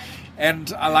vehicle.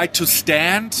 And I like to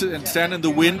stand in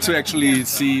the wind to actually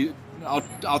see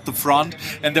out the front.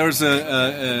 And there's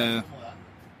a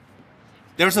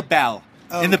bell.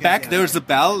 In the back, there's a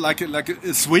bell, like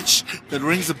a switch that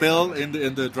rings a bell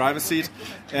in the driver's seat,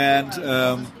 and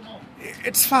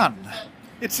it's fun.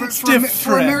 It's different.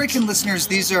 For American listeners,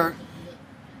 they're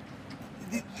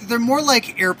more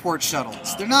like airport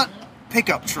shuttles. They're not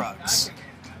pickup trucks.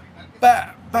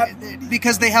 But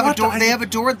because they have a door. They have a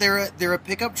door. They're a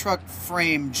pickup truck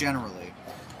frame generally,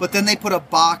 but then they put a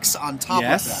box on top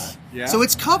of that. Yeah. So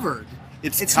it's covered.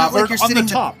 It's not covered like you're on sitting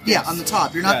the top. Yeah, on the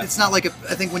top. You're not. Yeah. It's not like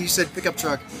I think when you said pickup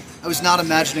truck, I was not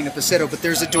imagining a Paseo, but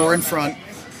there's a door in front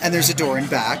and there's a door in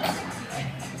back.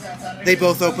 They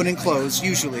both open and close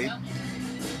usually,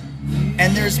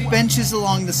 and there's benches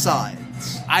along the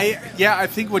sides. I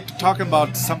think we're talking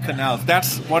about something else.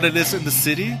 That's what it is in the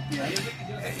city.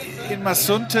 In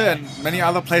Mazunte and many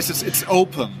other places, it's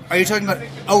open. Are you talking about?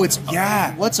 Oh, it's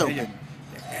yeah. What's open?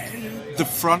 The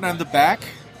front and the back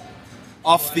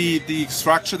of the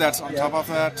structure that's on top of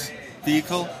that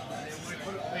vehicle.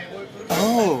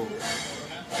 Oh,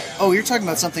 you're talking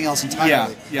about something else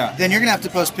entirely. Yeah. Then you're gonna have to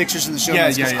post pictures in the show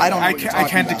notes because I don't know what you're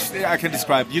talking about. I can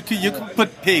describe. You can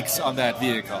put pigs on that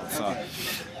vehicle. So,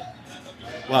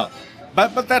 well,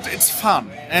 but that it's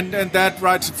fun, and that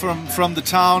ride from the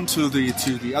town to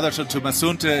the other to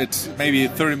Masunte, it's maybe a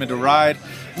 30-minute ride.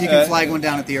 You can flag one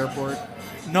down at the airport.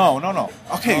 No.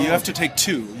 Okay, you have to take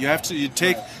two. You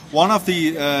take one of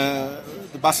the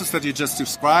buses that you just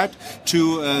described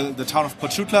to the town of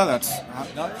Pochutla. That's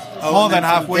more than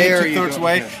halfway, 2/3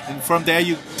 way, okay. and from there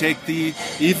you take the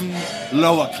even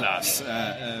lower class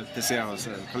Peceros,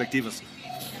 Colectivos,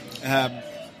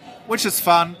 which is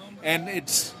fun, and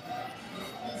it's.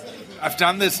 I've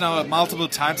done this now multiple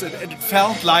times, and it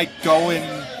felt like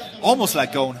almost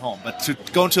like going home, but to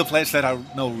go to a place that I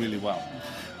know really well,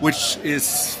 which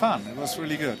is fun. It was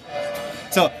really good.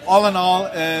 So all in all,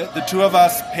 the two of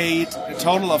us paid a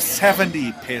total of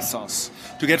 70 pesos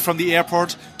to get from the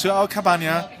airport to our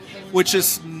cabana, which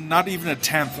is not even a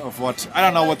tenth of what, I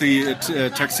don't know what the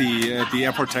the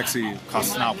airport taxi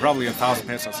costs now, probably 1,000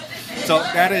 pesos. So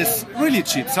that is really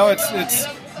cheap. So it's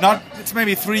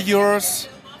maybe €3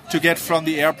 to get from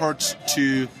the airport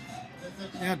to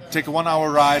take a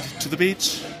 1-hour ride to the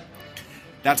beach.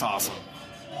 That's awesome.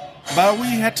 But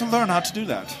we had to learn how to do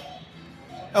that.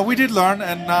 We did learn,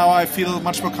 and now I feel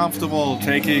much more comfortable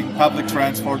taking public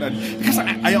transport, and because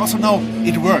I also know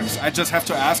it works. I just have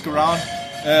to ask around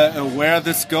where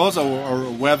this goes, or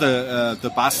where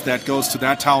the bus that goes to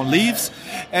that town leaves,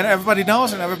 and everybody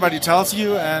knows, and everybody tells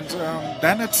you, and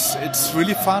then it's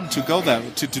really fun to go there,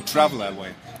 to travel that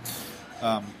way.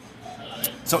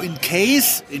 So in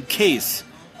case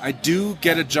I do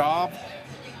get a job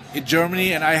in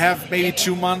Germany and I have maybe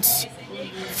 2 months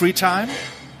free time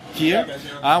here,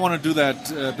 I want to do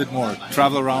that a bit more.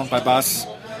 Travel around by bus,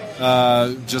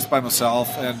 just by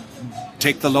myself, and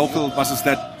take the local buses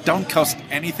that don't cost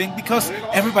anything, because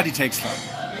everybody takes them.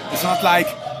 It's not like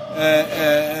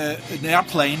an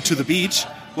airplane to the beach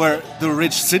where the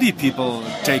rich city people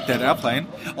take that airplane.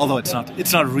 Although it's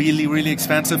not really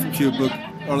expensive if you book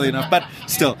early enough, but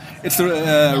still, it's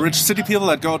the rich city people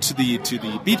that go to the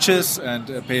beaches and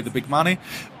pay the big money.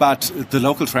 But the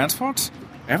local transport,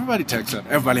 everybody takes that.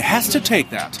 Everybody has to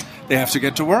take that. They have to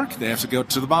get to work. They have to go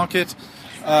to the market,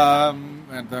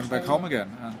 and then back home again.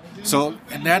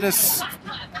 And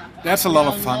that's a lot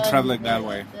of fun traveling that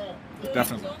way,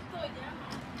 definitely.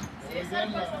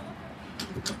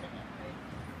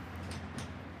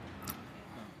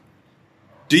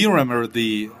 Do you remember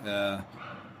the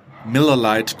Miller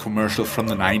Lite commercial from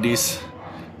the 90s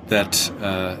that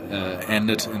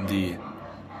ended in the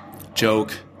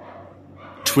joke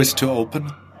 "twist to open"?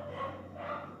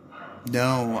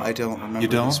 No, I don't remember. You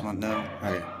don't? This one. No.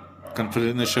 I'm gonna put it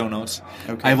in the show notes.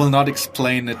 Okay. I will not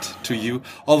explain it to you.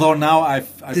 Although now I've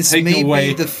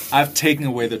taken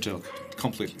away the joke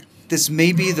completely. This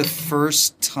may be the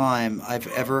first time I've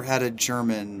ever had a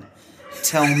German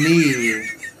tell me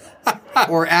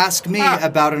or ask me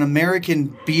about an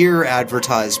American beer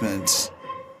advertisement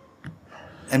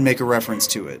and make a reference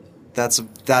to it. That's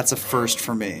a first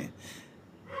for me.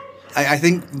 I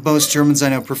think most Germans I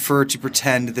know prefer to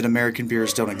pretend that American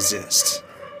beers don't exist.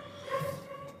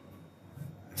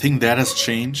 I think that has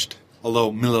changed.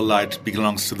 Although Miller Lite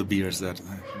belongs to the beers that,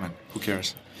 who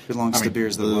cares? Belongs to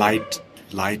beers that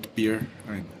light beer.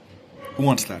 I mean, who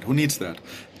wants that? Who needs that?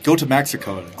 Go to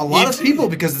Mexico. A lot of people,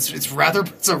 because it's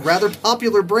a rather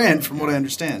popular brand, from what I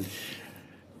understand.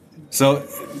 So,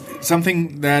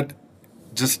 something that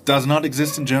just does not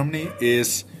exist in Germany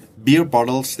is beer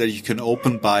bottles that you can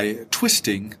open by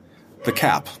twisting the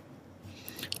cap.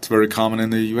 It's very common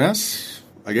in the US,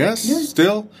 I guess,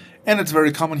 still, and it's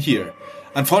very common here.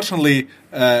 Unfortunately,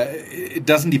 it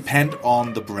doesn't depend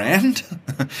on the brand.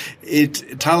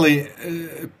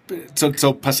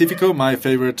 So Pacifico, my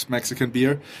favorite Mexican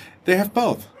beer, they have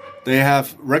both. They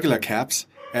have regular caps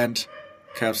and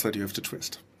caps that you have to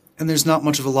twist. And there's not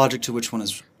much of a logic to which one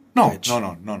is which.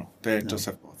 No. They just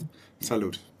have both.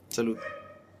 Salud. Salud.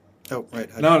 Oh, right.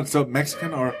 No, so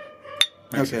Mexican or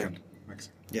Mexican. Okay.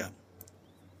 Mexican. Yeah.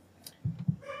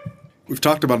 We've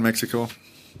talked about Mexico.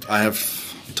 I have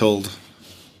told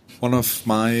one of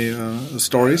my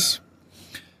stories,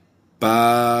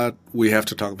 but we have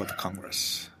to talk about the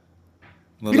Congress.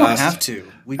 We don't have to.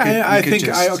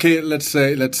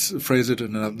 Let's phrase it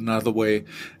in another way.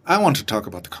 I want to talk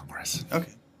about the Congress.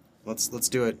 Okay, let's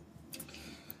do it.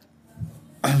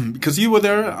 Because you were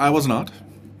there, I was not,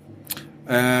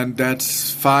 and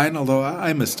that's fine. Although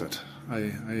I missed it,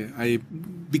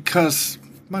 because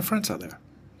my friends are there.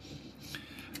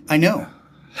 I know.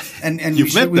 And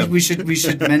we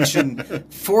should mention,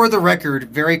 for the record,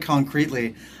 very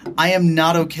concretely, I am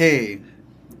not okay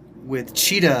with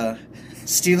Cheetah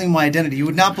stealing my identity. You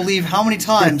would not believe how many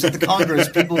times at the Congress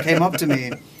people came up to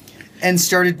me and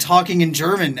started talking in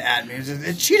German at me.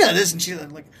 Cheetah this and Cheetah.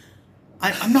 Like,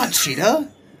 I'm not Cheetah.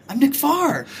 I'm Nick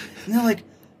Farr. And they're like,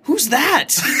 who's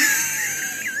that?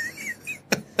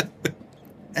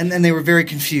 And then they were very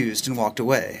confused and walked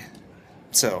away.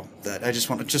 So that I just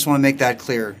want to make that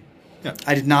clear. Yeah.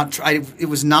 I did not try. It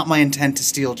was not my intent to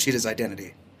steal Cheetah's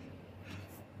identity.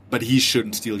 But he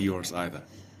shouldn't steal yours either.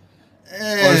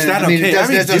 Or is that okay?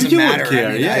 That doesn't you matter. care.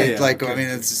 I mean, Okay.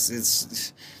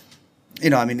 it's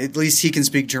at least he can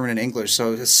speak German and English,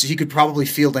 so he could probably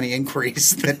field any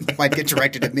inquiries that might get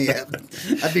directed at me.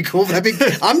 That'd be cool.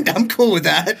 I'm cool with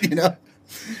that.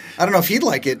 I don't know if he'd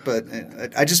like it, but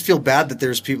I just feel bad that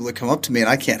there's people that come up to me and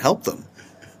I can't help them.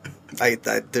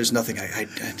 There's nothing.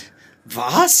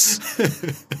 Was?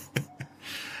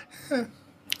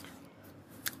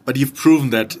 But you've proven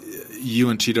that you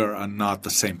and Cheetah are not the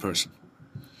same person.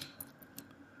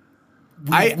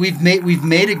 We've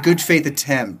made a good faith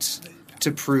attempt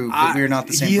to prove that we are not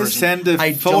the same person. He sent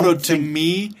a photo to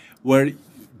me where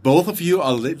both of you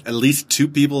are at least two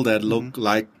people that look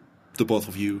like the both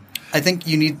of you. I think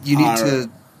you need to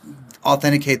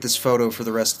authenticate this photo for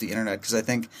the rest of the internet, because I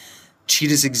think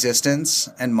Cheetah's existence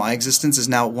and my existence is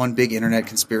now one big internet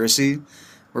conspiracy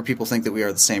where people think that we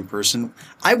are the same person.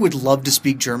 I would love to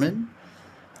speak German.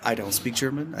 I don't speak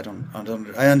German.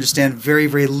 I understand very,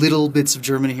 very little bits of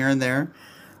German here and there.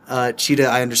 Cheetah,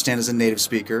 I understand, is a native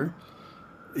speaker.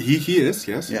 He is,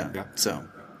 yes. Yeah. So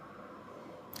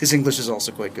his English is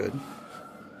also quite good.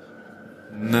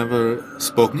 Never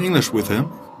spoken English with him.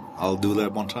 I'll do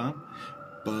that one time.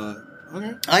 But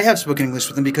okay. I have spoken English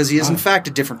with him because he is in fact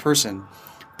a different person.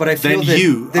 But I feel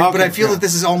that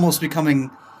this is almost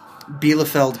becoming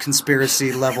Bielefeld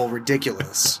conspiracy level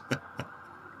ridiculous.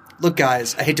 Look,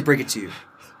 guys, I hate to break it to you.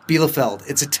 Bielefeld,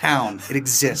 it's a town. It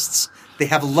exists. They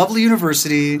have a lovely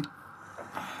university.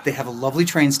 They have a lovely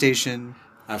train station.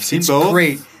 I've seen it's both.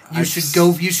 Great. You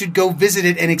should go visit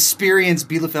it and experience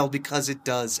Bielefeld because it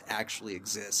does actually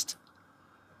exist.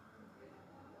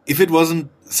 If it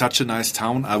wasn't such a nice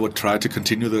town, I would try to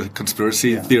continue the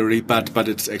conspiracy theory, but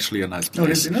it's actually a nice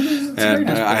place. It's a very And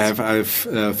nice place.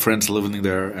 I have friends living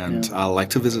there, and I like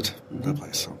to visit that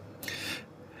place. So.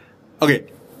 Okay.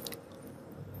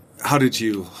 How do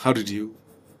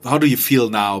you feel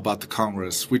now about the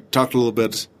Congress? We talked a little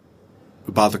bit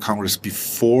about the Congress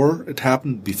before it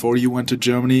happened, before you went to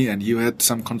Germany, and you had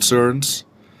some concerns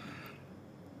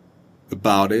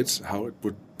about it, how it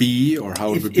would be, or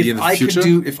how it would be in the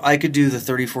future. If I could do the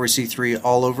 34C3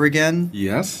 all over again,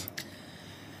 yes,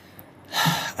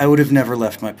 I would have never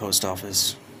left my post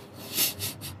office.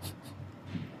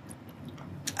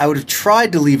 I would have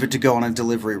tried to leave it to go on a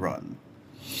delivery run.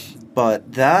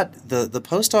 But the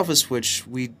post office, which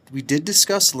we did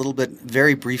discuss a little bit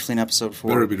very briefly in episode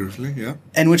 4. Very briefly, yeah.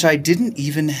 And which I didn't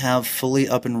even have fully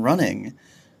up and running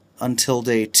until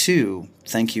day 2.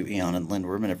 Thank you, Eon and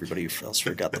Lindworm, and everybody else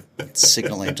who got the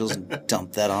Signal Angels and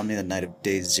dumped that on me the night of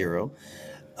day 0.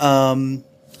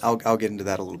 I'll get into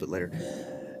that a little bit later.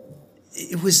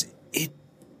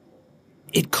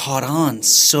 It caught on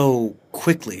so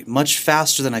quickly, much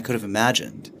faster than I could have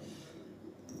imagined.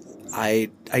 I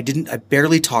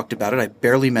barely talked about it. I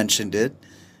barely mentioned it.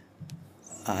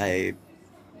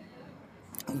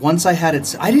 Once I had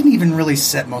it, I didn't even really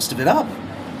set most of it up.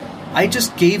 I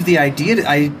just gave the idea.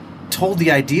 I told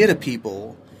the idea to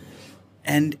people,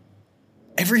 and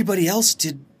everybody else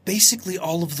did basically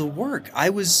all of the work. I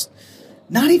was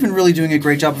not even really doing a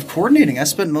great job of coordinating. I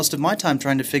spent most of my time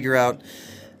trying to figure out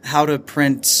how to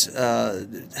print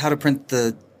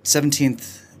the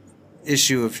 17th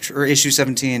issue issue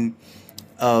 17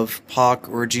 of POC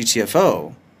or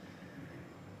GTFO,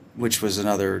 which was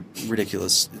another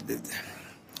ridiculous.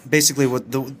 Basically, what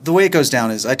the way it goes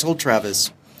down is, I told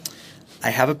Travis,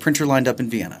 I have a printer lined up in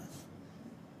Vienna.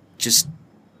 Just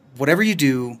whatever you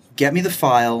do, get me the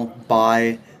file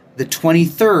by the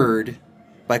 23rd,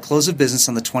 by close of business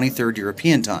on the 23rd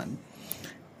European time.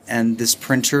 And this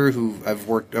printer, who I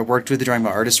worked with during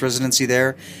my artist residency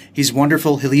there, he's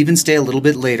wonderful. He'll even stay a little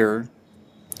bit later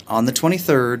on the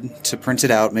 23rd to print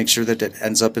it out, make sure that it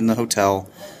ends up in the hotel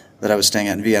that I was staying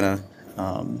at in Vienna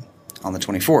on the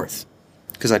 24th,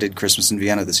 because I did Christmas in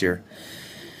Vienna this year.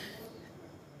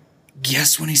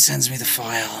 Guess when he sends me the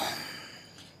file?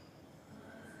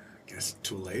 Guess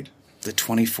too late. The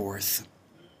 24th.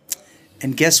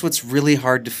 And guess what's really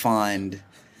hard to find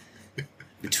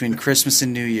between Christmas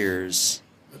and New Year's?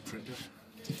 A printer.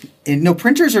 No,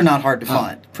 printers are not hard to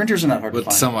find. Printers are not hard to But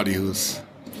find. somebody who's...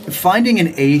 Finding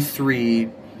an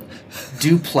A3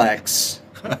 duplex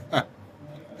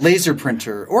laser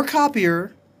printer or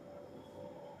copier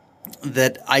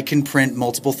that I can print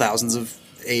multiple thousands of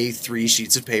A3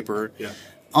 sheets of paper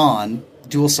on,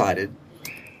 dual-sided,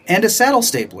 and a saddle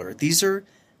stapler. These are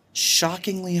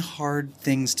shockingly hard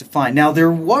things to find. Now, there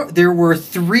were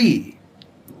 3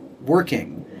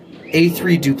 working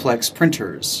A3 duplex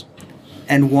printers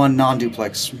and 1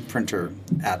 non-duplex printer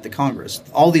at the Congress.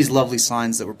 All these lovely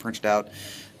signs that were printed out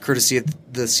courtesy of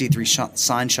the C3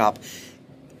 sign shop.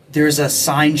 There's a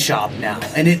sign shop now,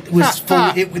 and it was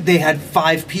full. They had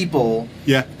 5 people,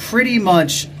 pretty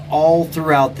much all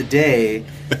throughout the day,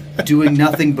 doing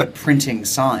nothing but printing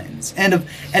signs and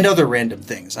other random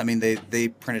things. I mean, they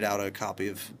printed out a copy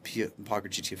of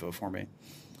Pocket GTFO for me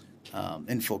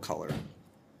in full color.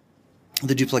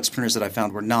 The duplex printers that I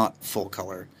found were not full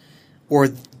color, or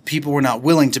people were not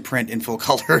willing to print in full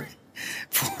color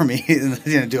for me.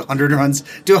 Do 100 runs,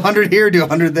 do 100 here, do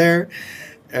 100 there.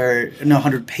 Or no,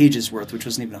 100 pages worth, which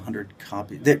wasn't even 100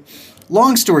 copies.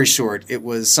 Long story short, it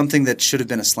was something that should have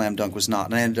been a slam dunk, was not.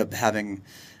 And I ended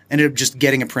up just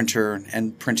getting a printer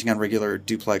and printing on regular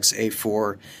duplex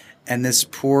A4. And this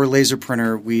poor laser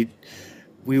printer, we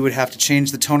would have to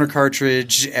change the toner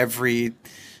cartridge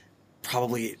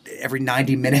probably every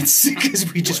 90 minutes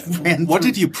because we just ran. What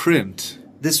did you print?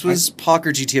 This was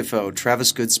Pocker GTFO,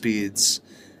 Travis Goodspeed's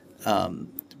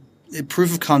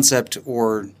proof of concept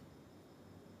or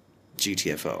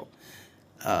GTFO.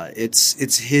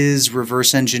 It's his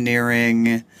reverse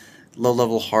engineering,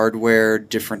 low-level hardware,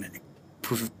 different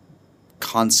proof of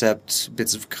concept,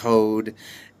 bits of code,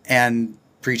 and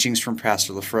preachings from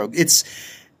Pastor Lafrogue. It's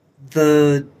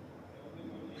the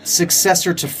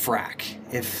successor to Frack.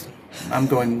 If I'm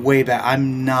going way back,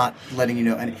 I'm not letting you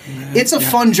know. And it's a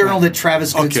fun journal that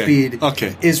Travis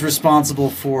Goodspeed is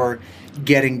responsible for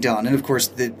getting done. And of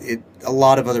course, a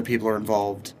lot of other people are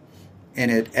involved in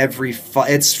it.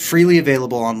 It's freely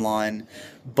available online,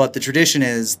 but the tradition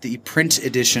is the print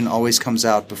edition always comes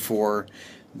out before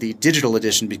the digital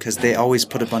edition because they always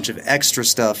put a bunch of extra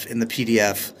stuff in the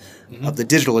PDF of the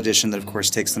digital edition that, of course,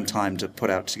 takes them time to put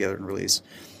out together and release.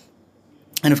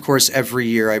 And, of course, every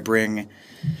year I bring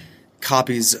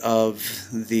copies of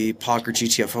the Pocker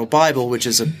GTFO Bible, which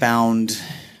is a bound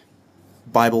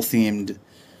Bible-themed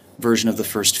version of the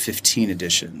first 15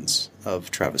 editions of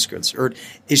Travis Goods, or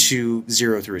issue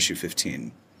 0 through issue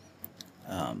 15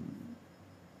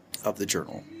 of the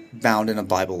journal, bound in a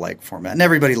Bible-like format. And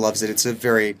everybody loves it. It's a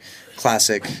very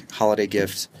classic holiday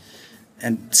gift.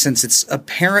 And since it's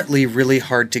apparently really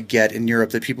hard to get in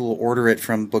Europe, that people will order it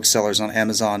from booksellers on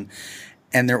Amazon,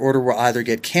 and their order will either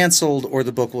get canceled or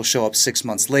the book will show up 6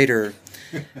 months later,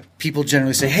 people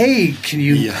generally say, hey, can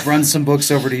you run some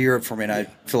books over to Europe for me? And I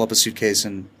fill up a suitcase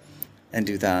and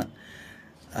do that.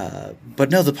 But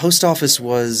no, the post office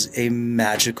was a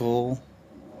magical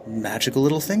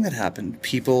little thing that happened.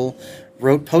 People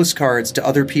wrote postcards to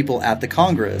other people at the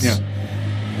Congress. Yeah.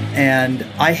 And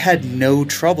I had no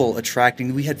trouble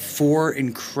attracting. We had 4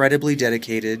 incredibly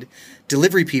dedicated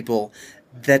delivery people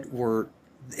that were,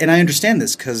 and I understand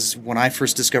this because when I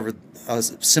first discovered a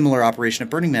similar operation at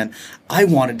Burning Man, I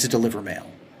wanted to deliver mail.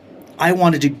 I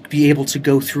wanted to be able to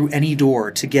go through any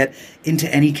door, to get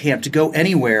into any camp, to go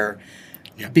anywhere,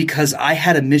 because I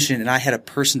had a mission and I had a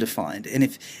person to find. And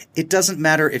if it doesn't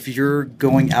matter if you're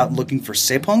going out looking for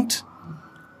C-Punkt,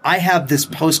 I have this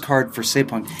postcard for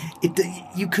C-Punkt.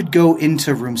 You could go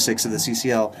into room 6 of the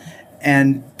CCL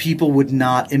and people would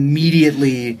not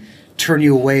immediately turn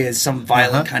you away as some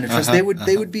violent kind of person. They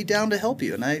would be down to help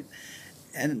you.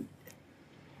 And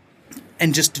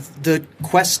just the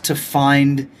quest to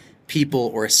find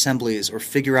people or assemblies or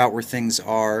figure out where things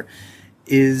are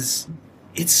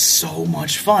it's so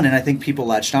much fun, and I think people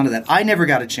latched onto that. I never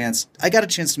got a chance. I got a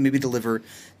chance to maybe deliver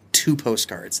 2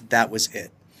 postcards. That was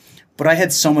it. But I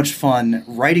had so much fun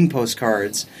writing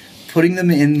postcards, putting them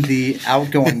in the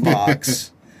outgoing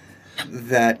box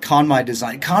that Conmai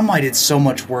designed. Conmai did so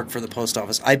much work for the post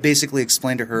office. I basically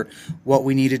explained to her what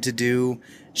we needed to do.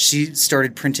 She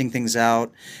started printing things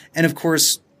out. And, of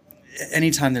course,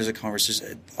 anytime there's a Congress,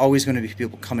 there's always going to be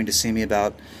people coming to see me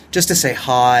about, just to say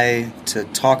hi, to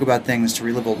talk about things, to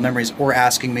relive old memories, or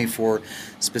asking me for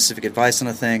specific advice on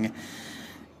a thing.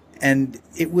 And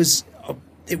it was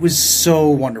so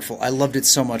wonderful. I loved it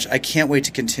so much. I can't wait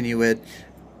to continue it.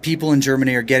 People in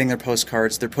Germany are getting their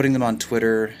postcards. They're putting them on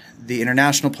Twitter. The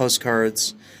international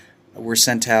postcards were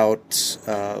sent out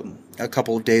a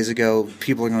couple of days ago.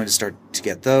 People are going to start to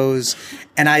get those.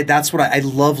 And that's what I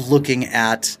love looking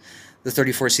at the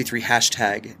 34C3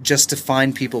 hashtag, just to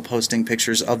find people posting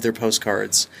pictures of their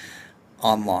postcards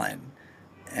online.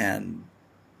 And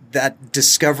that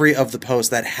discovery of the post,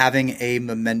 that having a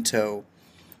memento,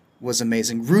 was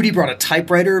amazing. Rudy brought a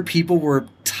typewriter. People were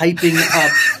typing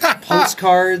up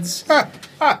postcards.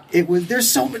 There were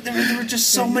just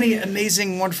so many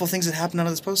amazing, wonderful things that happened out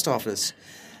of this post office.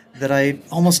 that I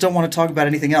almost don't want to talk about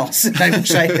anything else. And I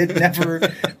wish I had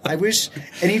never. I wish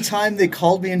anytime they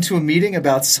called me into a meeting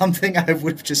about something, I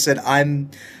would have just said, I'm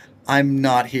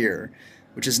not here,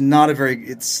 which is not a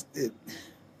very.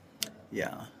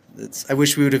 I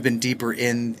wish we would have been deeper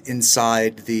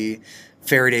inside the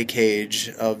Faraday cage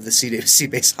of the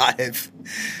Seabase Hive.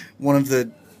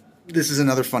 This is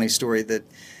another funny story, that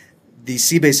the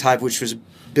Seabase Hive, which was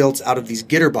built out of these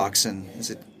Gitterboxen, is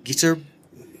it Gitter?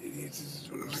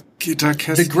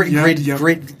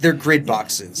 They're grid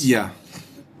boxes. Yeah.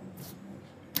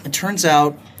 It turns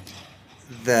out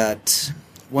that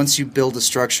once you build a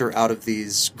structure out of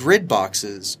these grid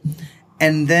boxes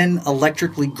and then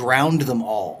electrically ground them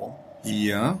all,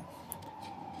 Yeah.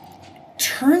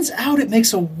 turns out it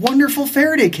makes a wonderful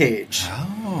Faraday cage.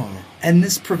 Oh. And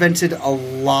this prevented a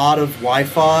lot of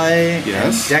Wi-Fi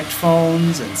Yes. and decked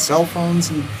phones and cell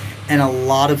phones and a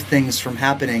lot of things from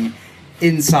happening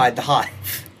inside the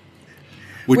hive.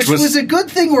 Which was a good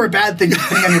thing or a bad thing,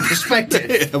 depending on your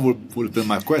perspective. That would have been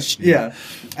my question. Yeah,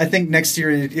 I think next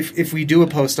year, if we do a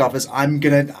post office, I'm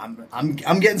getting some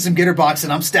Gitterbox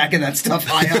and I'm stacking that stuff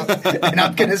high up, and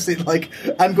I'm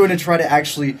going to try to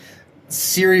actually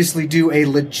seriously do a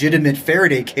legitimate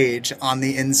Faraday cage on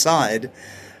the inside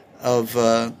of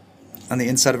our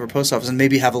post office, and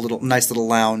maybe have a nice little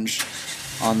lounge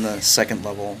on the second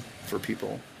level for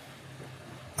people.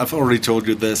 I've already told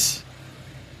you this.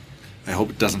 I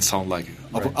hope it doesn't sound like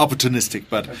opportunistic,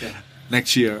 but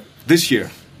this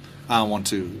year, I want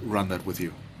to run that with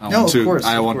you. I want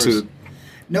to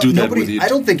do that with you. I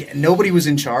don't think nobody was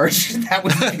in charge. That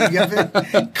was the beauty of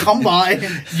it. Come by,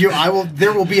 and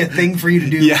there will be a thing for you to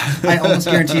do. Yeah. I almost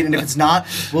guarantee it. And if it's not,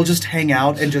 we'll just hang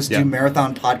out and just do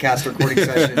marathon podcast recording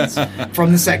sessions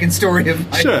from the second story of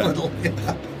my little.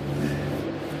 Yeah.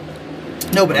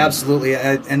 No, but absolutely,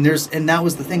 and that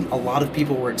was the thing. A lot of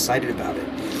people were excited about it.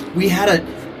 We had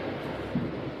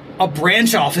a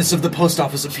branch office of the post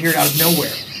office appeared out of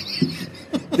nowhere.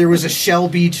 There was a Shell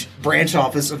Beach branch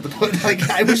office of the post.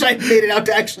 I wish I made it out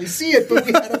to actually see it, but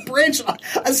we had a branch.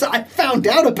 I found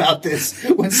out about this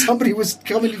when somebody was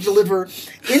coming to deliver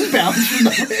inbound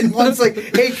and one's like,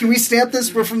 "Hey, can we stamp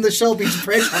this? We're from the Shell Beach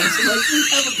branch office." I'm like, "We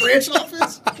have a branch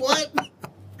office? What?"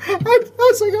 I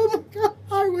was like, "Oh my god!"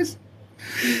 I was.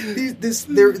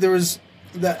 There was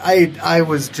that I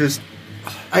was just.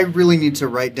 I really need to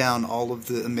write down all of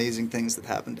the amazing things that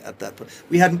happened at that point.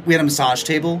 We had a massage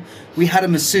table. We had a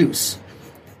masseuse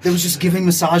that was just giving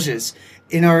massages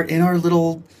in our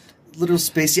little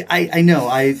space. I know.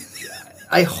 I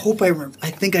hope I remember. I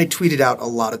think I tweeted out a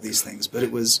lot of these things, but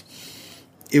it was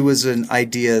an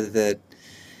idea that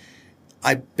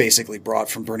I basically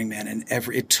brought from Burning Man, and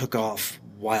it took off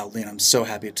wildly, and I'm so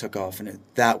happy it took off, and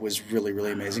that was really,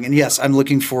 really amazing. And yes, I'm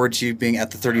looking forward to you being at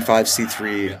the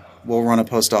 35C3. Yeah. We'll run a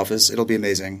post office. It'll be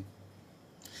amazing.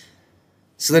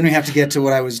 So then we have to get to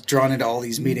what I was drawn into all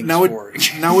these meetings for.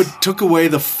 Now it took away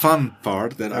the fun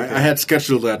part that I had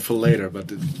scheduled that for later,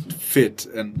 but it fit.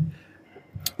 And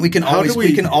we can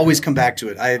always come back to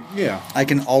it. I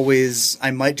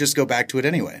might just go back to it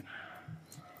anyway.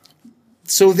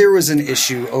 So there was an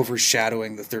issue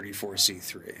overshadowing the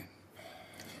 34C3.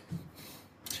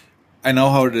 I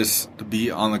know how it is to be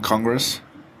on the Congress,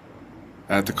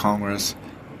 at the Congress,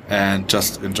 and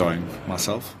just enjoying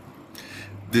myself.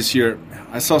 This year,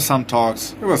 I saw some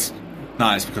talks. It was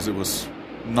nice because it was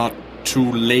not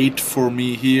too late for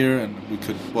me here, and we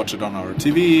could watch it on our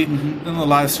TV and the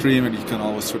live stream, and you can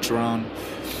always switch around.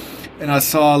 And I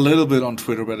saw a little bit on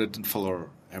Twitter, but I didn't follow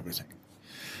everything.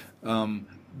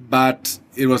 But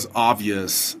it was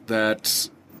obvious that,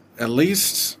 at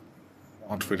least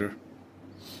on Twitter,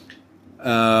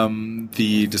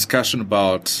 the discussion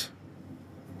about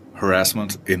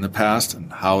harassment in the past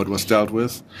and how it was dealt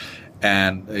with,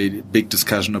 and a big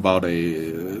discussion about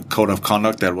a code of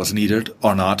conduct that was needed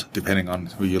or not, depending on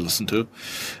who you listen to.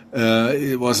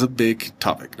 It was a big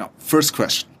topic. Now, first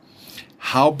question: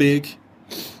 how big?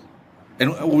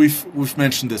 And we've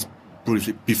mentioned this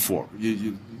briefly before.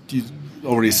 You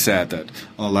already said that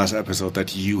on the last episode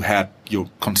that you had your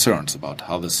concerns about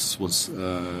how this was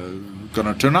going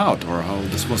to turn out, or how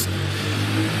this was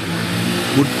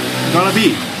going to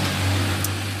be.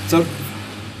 So,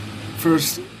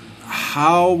 first,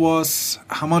 how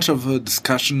much of a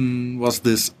discussion was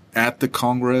this at the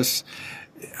Congress?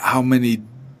 How many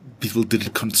people did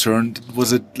it concern?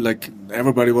 Was it like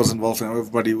everybody was involved and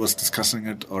everybody was discussing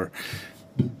it, or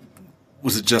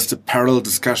was it just a parallel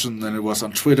discussion than it was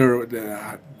on Twitter?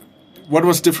 What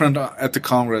was different at the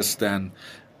Congress than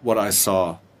what I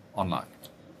saw online?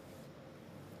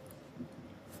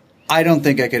 I don't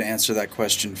think I could answer that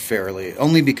question fairly,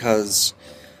 only because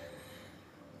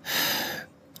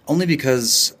Only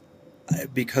because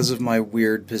of my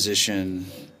weird position,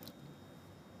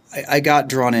 I got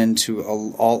drawn into a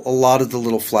lot of the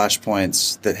little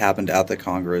flashpoints that happened at the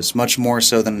Congress, much more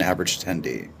so than an average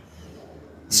attendee.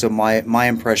 So my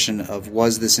impression of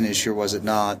was this an issue or was it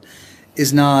not,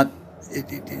 is not,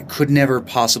 it could never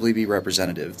possibly be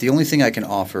representative. The only thing I can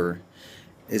offer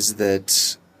is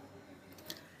that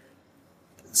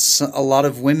a lot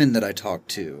of women that I talked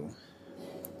to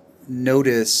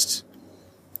noticed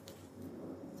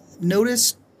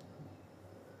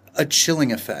a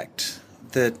chilling effect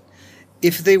that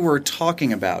if they were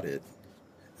talking about it,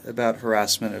 about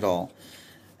harassment at all,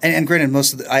 and granted,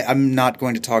 most of I'm not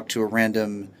going to talk to a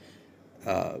random.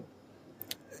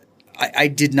 I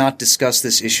did not discuss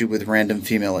this issue with random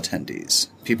female attendees,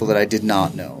 people that I did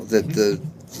not know. That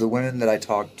the women that I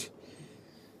talked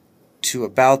to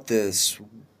about this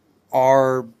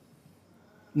are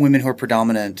women who are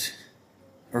predominant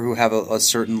or who have a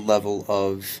certain level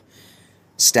of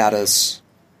status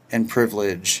and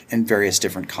privilege in various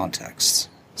different contexts.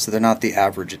 So they're not the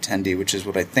average attendee, which is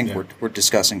what I think we're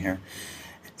discussing here.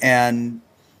 And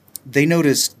they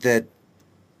noticed that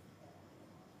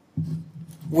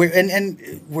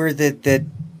that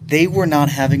they were not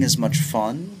having as much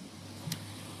fun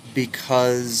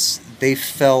because they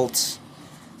felt,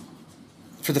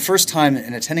 for the first time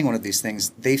in attending one of these things,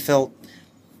 they felt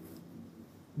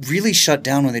really shut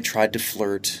down when they tried to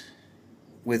flirt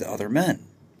with other men,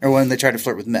 or when they tried to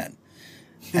flirt with men.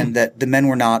 And that the men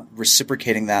were not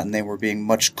reciprocating that, and they were being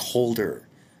much colder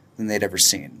than they'd ever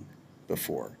seen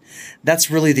before.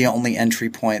 That's really the only entry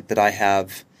point that I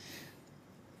have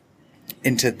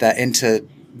into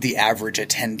the average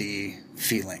attendee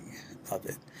feeling of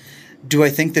it. Do I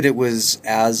think that it was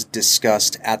as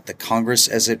discussed at the Congress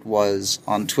as it was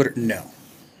on Twitter? No.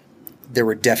 There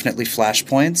were definitely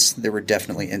flashpoints. There were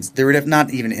definitely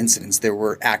not even incidents. There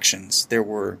were actions. There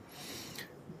were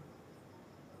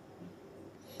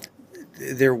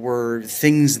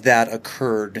things that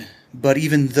occurred, but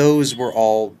even those were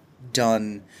all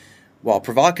done, while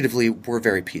provocatively, were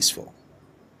very peaceful.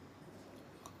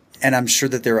 And I'm sure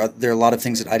that there are a lot of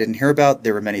things that I didn't hear about.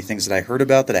 There were many things that I heard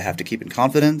about that I have to keep in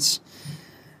confidence.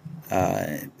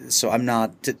 So I'm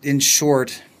not, in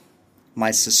short,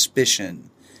 my suspicion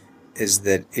is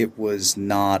that it was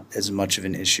not as much of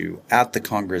an issue at the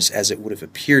Congress as it would have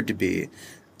appeared to be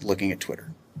looking at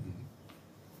Twitter.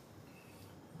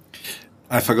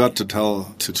 I forgot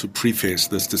to preface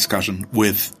this discussion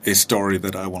with a story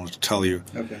that I wanted to tell you.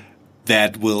 Okay.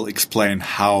 That will explain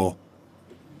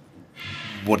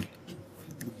what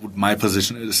my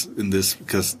position is in this,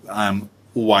 because I'm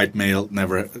white male,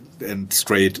 never, and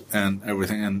straight and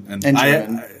everything,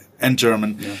 and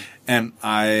German, yeah. And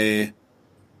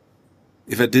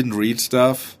if I didn't read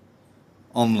stuff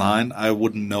online, I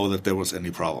wouldn't know that there was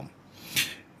any problem.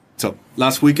 So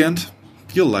last weekend,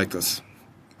 you'll like this.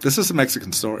 This is a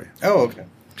Mexican story. Oh, okay.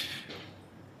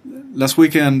 Last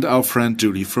weekend, our friend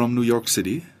Judy from New York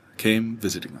City came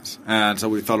visiting us. And so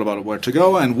we thought about where to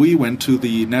go, and we went to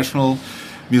the National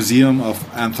Museum of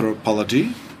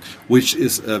Anthropology, which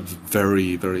is a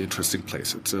very, very interesting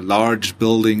place. It's a large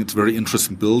building. It's a very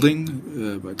interesting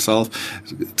building by itself.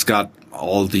 It's got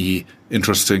all the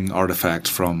interesting artifacts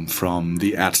from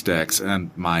the Aztecs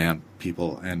and Mayan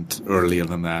people and earlier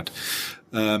than that.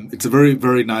 It's a very,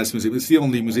 very nice museum. It's the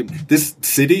only museum. This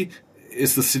city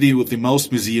is the city with the most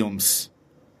museums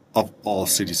of all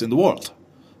cities in the world.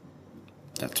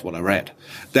 That's what I read.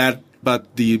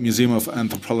 But the Museum of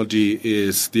Anthropology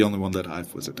is the only one that I've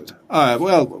visited.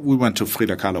 Well, we went to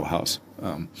Frida Kahlo House.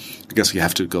 I guess you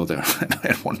have to go there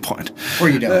at one point. Or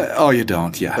you don't. You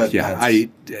don't. Yeah, but yeah.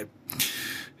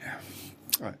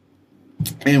 All right.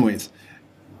 Anyways,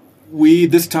 we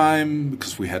this time,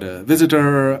 because we had a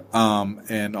visitor,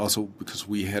 and also because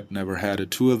we had never had a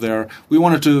tour there, we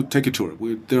wanted to take a tour.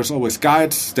 There's always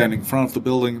guides standing in front of the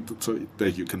building so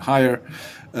that you can hire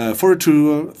for a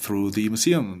tour through the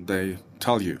museum. They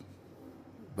tell you,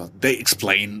 but they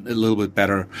explain a little bit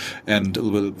better and a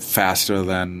little bit faster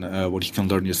than what you can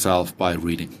learn yourself by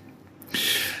reading.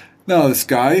 Now, this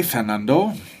guy,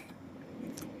 Fernando,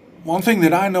 one thing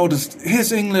that I noticed,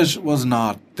 his English was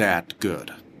not that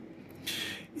good.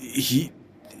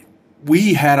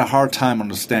 We had a hard time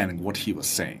understanding what he was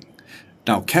saying.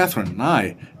 Now, Catherine and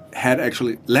I had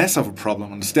actually less of a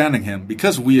problem understanding him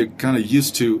because we are kind of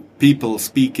used to people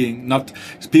speaking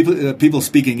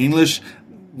English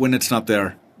when it's not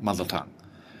their mother tongue.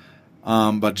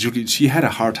 But Judy, she had a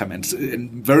hard time, and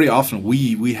very often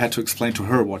we had to explain to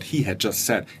her what he had just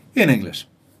said in English.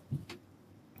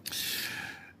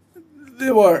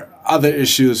 there were other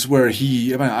issues where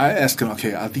I asked him,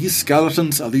 okay, are these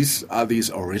skeletons, are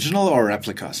these original or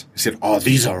replicas? He said, oh,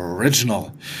 these are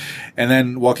original. And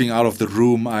then walking out of the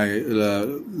room, I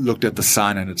looked at the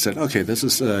sign and it said, okay, this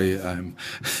is a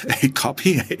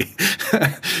copy,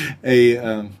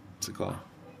 what's it called?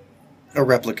 A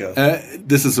replica.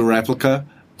 This is a replica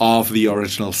of the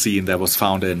original scene that was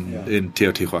found in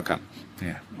Teotihuacan.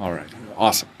 Yeah, all right,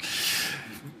 awesome.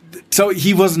 So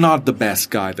he was not the best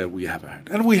guide that we have had.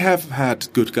 And we have had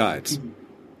good guides.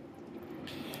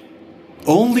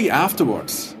 Only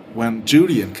afterwards, when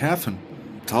Judy and Catherine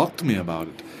talked to me about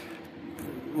it,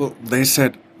 well, they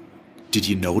said, did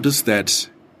you notice that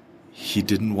he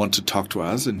didn't want to talk to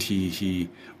us? And he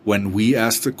when we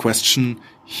asked a question,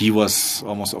 he was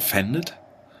almost offended.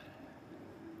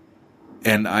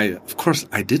 And of course,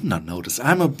 I did not notice.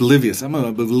 I'm oblivious. I'm an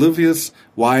oblivious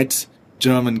white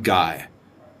German guy.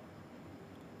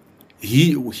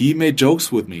 He made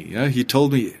jokes with me. Yeah, he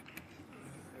told me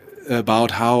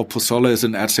about how pozole is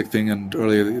an Aztec thing, and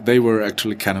earlier they were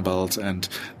actually cannibals, and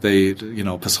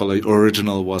pozole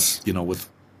original was with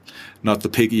not the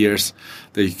pig ears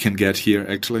that you can get here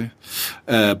actually,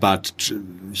 but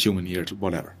human ears,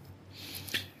 whatever.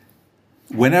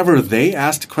 Whenever they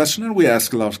asked a question, and we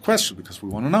ask a lot of questions because we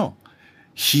want to know,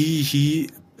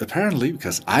 he apparently,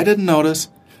 because I didn't notice,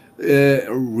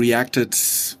 reacted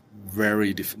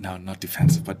very not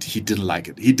defensive, but he didn't like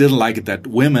it. He didn't like it that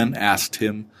women asked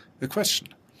him a question.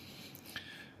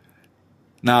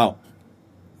 Now,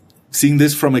 seeing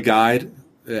this from a guide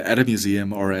at a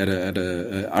museum or at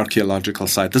a archaeological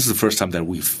site, this is the first time that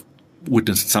we've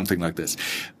witnessed something like this.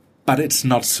 But it's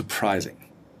not surprising.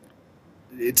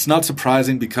 It's not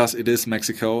surprising because it is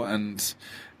Mexico, and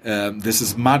this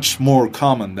is much more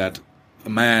common that a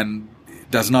man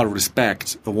does not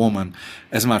respect a woman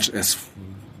as much as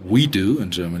we do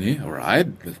in Germany, or I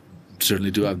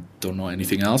certainly do. I don't know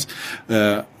anything else.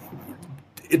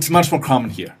 It's much more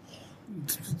common here.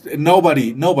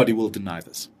 Nobody will deny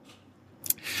this.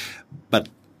 But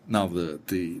now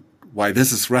the why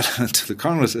this is relevant to the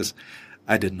Congress is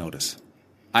I didn't notice.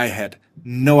 I had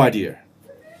no idea.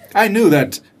 I knew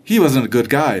that he wasn't a good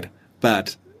guide,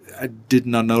 but I did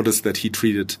not notice that he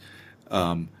treated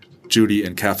Judy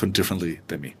and Catherine differently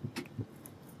than me.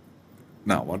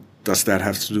 Now, what does that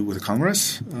have to do with the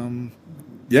Congress?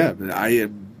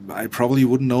 I probably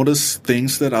wouldn't notice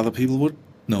things that other people would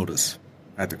notice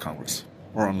at the Congress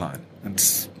or online. And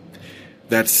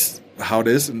that's how it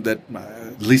is, and that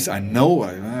at least I know.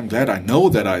 I'm glad I know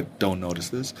that I don't notice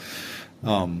this.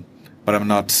 But I'm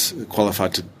not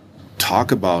qualified to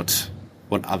talk about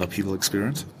what other people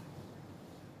experience.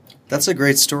 That's a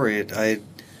great story.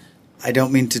 I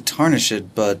don't mean to tarnish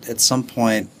it, but at some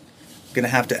point I'm going to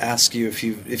have to ask you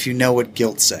if you know what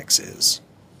guilt sex is.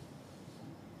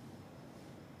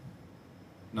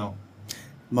 No.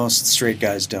 Most straight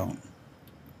guys don't.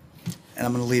 And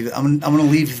I'm going to leave it. I'm going to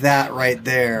leave that right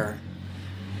there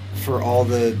for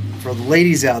the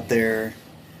ladies out there.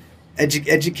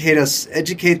 Educate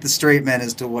the straight men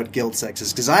as to what guilt sex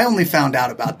is, because I only found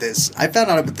out about this. I found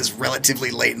out about this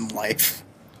relatively late in life,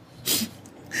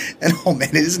 and oh man,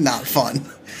 it is not fun.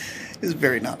 It's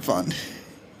very not fun.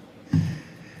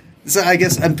 So I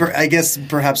guess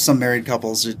perhaps some married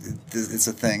couples it's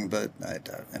a thing, but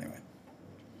anyway.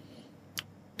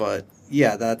 But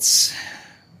yeah, that's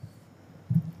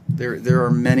there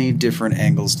are many different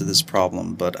angles to this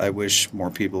problem, but I wish more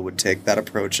people would take that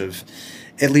approach of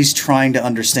at least trying to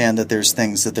understand that there's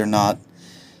things that they're not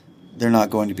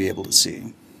going to be able to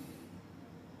see.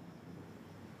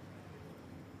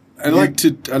 I'd like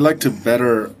to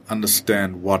better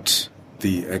understand what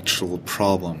the actual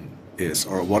problem is,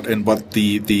 or what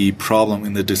the problem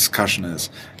in the discussion is.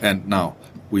 And now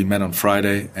we met on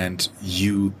Friday, and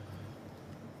you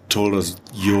told us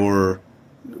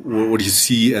what you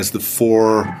see as the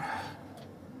four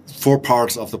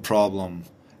parts of the problem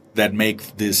that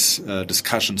make this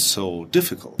discussion so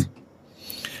difficult.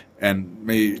 And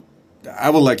I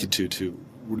would like you to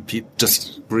repeat,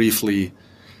 just briefly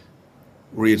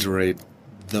reiterate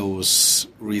those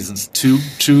reasons to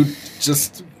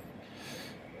just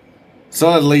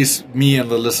so at least me and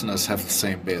the listeners have the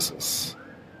same basis.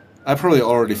 I probably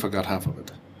already forgot half of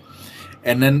it.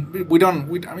 And then we're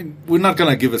not going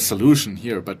to give a solution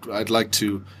here, but I'd like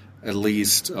to at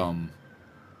least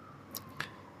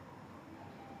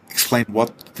explain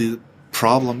what the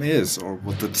problem is, or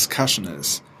what the discussion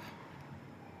is,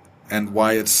 and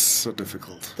why it's so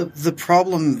difficult. The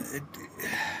problem,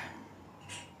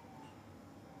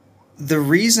 the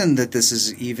reason that this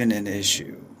is even an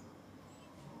issue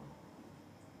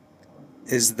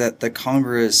is that the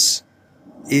Congress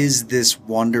is this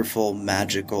wonderful,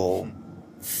 magical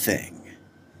thing.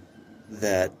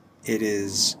 That it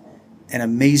is an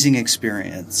amazing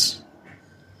experience.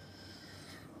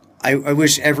 I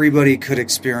wish everybody could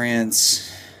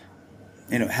experience,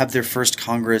 have their first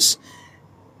Congress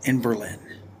in Berlin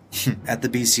at the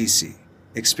BCC.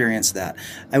 Experience that.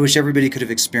 I wish everybody could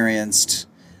have experienced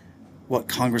what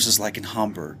Congress is like in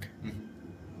Hamburg.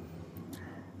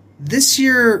 This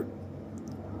year,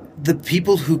 the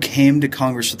people who came to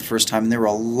Congress for the first time, and there were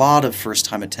a lot of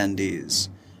first-time attendees,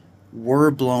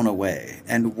 were blown away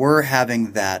and were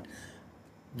having that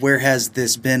 "where has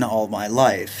this been all my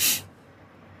life"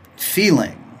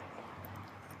 feeling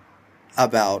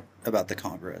about the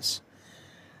Congress.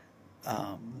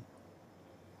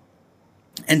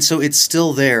 And so it's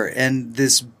still there, and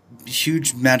this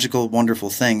huge, magical,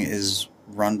 wonderful thing is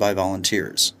run by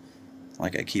volunteers.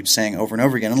 Like I keep saying over and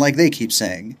over again, and like they keep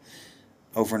saying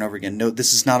over and over again, no,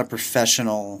 this is not a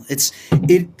professional.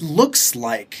 It looks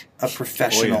like a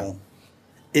professional. Oh,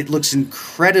 yeah. It looks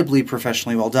incredibly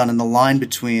professionally well done, and the line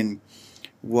between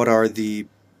what are the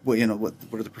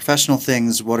professional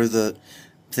things, what are the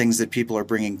things that people are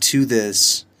bringing to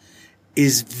this,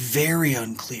 is very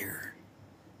unclear.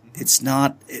 It's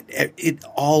not. It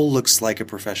all looks like a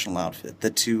professional outfit.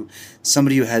 That to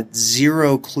somebody who had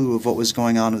zero clue of what was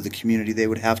going on with the community, they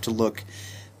would have to look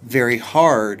very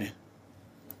hard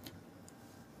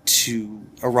to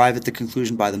arrive at the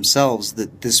conclusion by themselves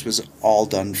that this was all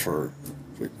done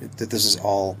that this is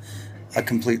all a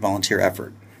complete volunteer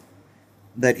effort.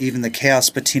 That even the Chaos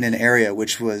Patinen area,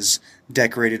 which was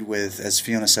decorated with, as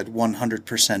Fiona said,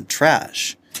 100%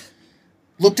 trash,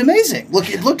 looked amazing.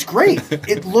 It looked great.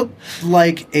 It looked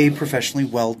like a professionally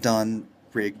well done,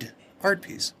 rigged art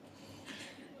piece.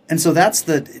 And so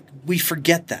we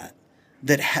forget that.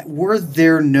 Were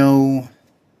there no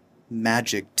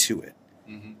magic to it,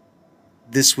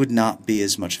 this would not be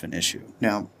as much of an issue.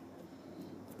 Now,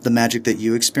 the magic that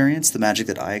you experience, the magic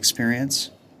that I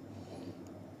experience,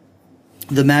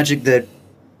 the magic that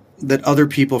other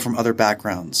people from other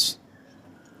backgrounds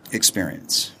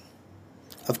experience,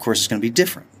 of course, is going to be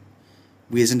different.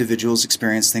 We as individuals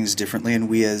experience things differently, and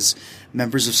we as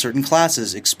members of certain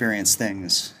classes experience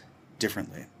things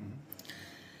differently.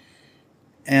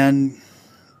 And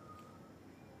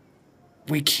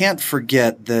we can't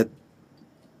forget that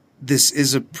this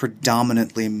is a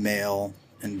predominantly male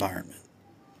environment.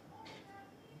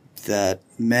 That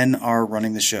men are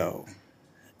running the show.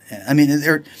 I mean,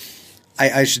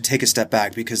 I should take a step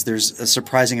back because there's a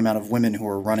surprising amount of women who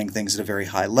are running things at a very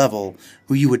high level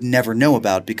who you would never know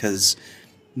about because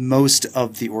most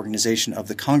of the organization of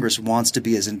the Congress wants to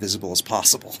be as invisible as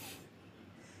possible.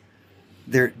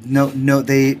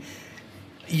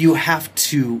 You have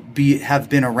to have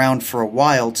been around for a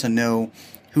while to know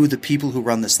who the people who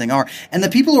run this thing are. And the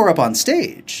people who are up on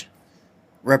stage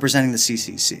representing the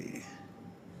CCC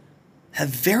have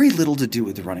very little to do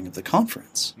with the running of the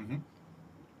conference. Mm-hmm.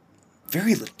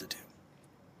 Very little to do.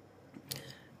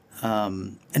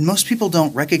 And most people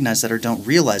don't recognize that or don't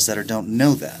realize that or don't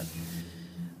know that.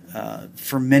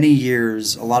 For many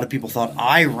years, a lot of people thought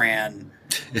I ran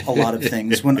a lot of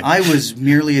things when I was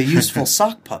merely a useful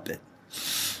sock puppet.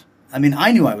 I mean,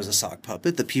 I knew I was a sock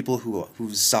puppet. The people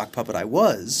whose sock puppet I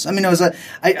was. I mean,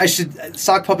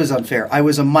 sock puppet is unfair. I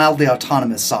was a mildly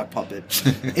autonomous sock puppet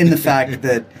in the fact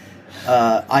that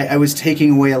I was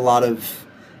taking away a lot of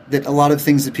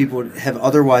things that people would have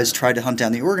otherwise tried to hunt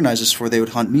down the organizers for. They would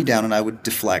hunt me down, and I would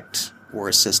deflect or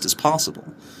assist as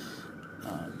possible.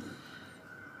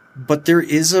 But there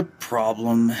is a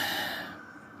problem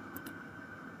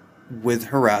with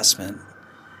harassment,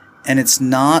 and it's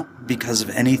not because of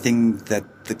anything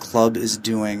that the club is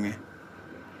doing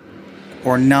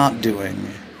or not doing.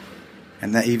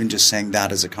 And that even just saying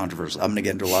that is a controversial. I'm going to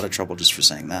get into a lot of trouble just for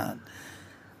saying that.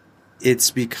 It's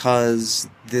because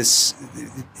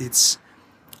it's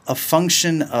a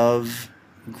function of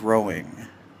growing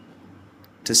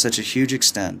to such a huge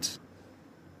extent,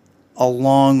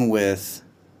 along with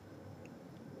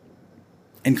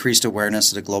increased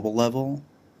awareness at a global level,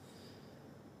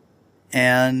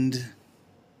 and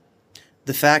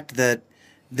the fact that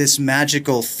this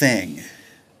magical thing,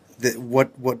 that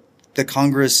what the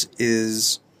Congress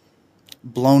is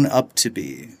blown up to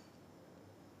be,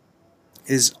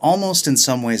 is almost in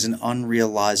some ways an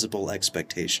unrealizable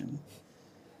expectation.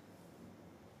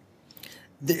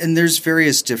 And there's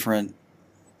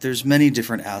many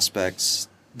different aspects.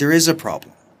 There is a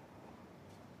problem.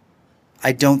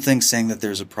 I don't think saying that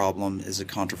there's a problem is a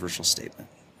controversial statement.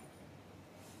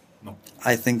 No.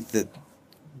 I think that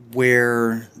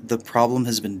where the problem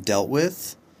has been dealt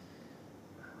with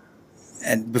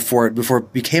and before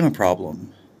it became a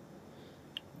problem,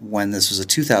 when this was a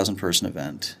 2,000 person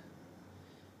event,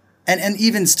 and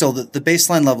even still, the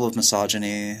baseline level of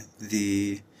misogyny,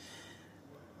 the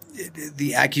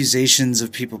accusations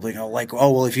of people being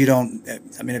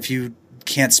if you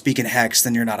can't speak in hex,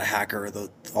 then you're not a hacker.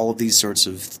 All of these sorts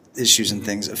of issues and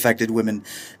things affected women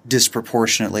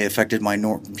disproportionately, affected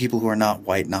people who are not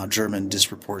white, not German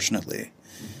disproportionately.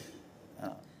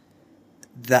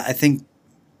 That I think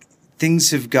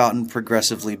things have gotten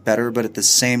progressively better, but at the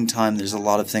same time, there's a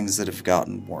lot of things that have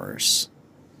gotten worse.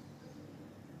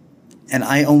 And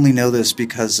I only know this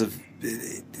because of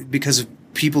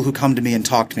people who come to me and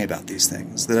talk to me about these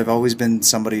things, that I've always been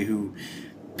somebody who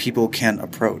people can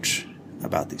approach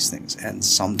about these things. And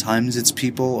sometimes it's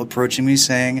people approaching me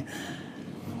saying,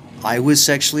 I was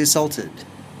sexually assaulted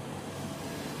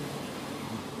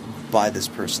by this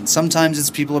person. Sometimes it's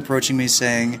people approaching me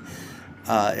saying,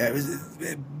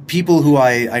 people who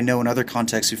I know in other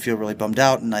contexts who feel really bummed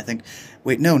out, and I think,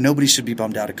 wait, no, nobody should be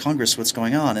bummed out at Congress. What's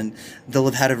going on? And they'll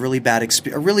have had a really bad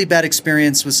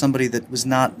experience with somebody that was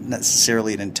not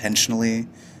necessarily intentionally.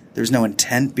 There's no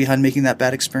intent behind making that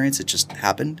bad experience. It just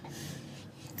happened.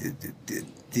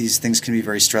 These things can be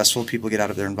very stressful. People get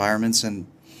out of their environments, and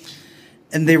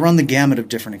they run the gamut of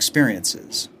different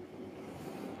experiences.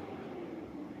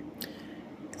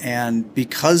 And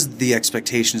because the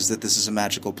expectation is that this is a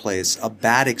magical place, a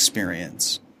bad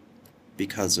experience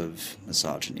because of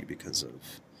misogyny, because of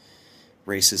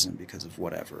racism, because of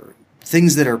whatever,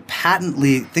 things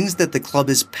that the club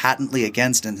is patently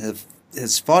against and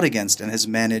has fought against and has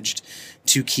managed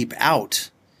to keep out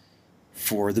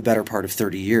for the better part of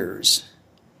 30 years,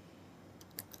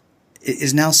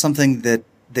 is now something that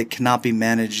cannot be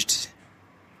managed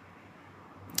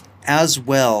as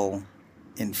well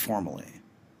informally.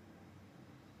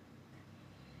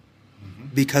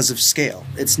 Because of scale.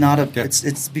 It's not a. Yeah.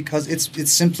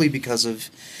 It's simply because of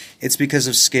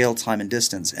scale, time, and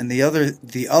distance. And the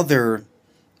other,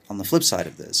 on the flip side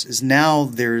of this, is now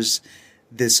there's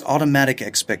this automatic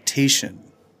expectation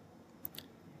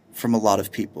from a lot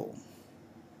of people,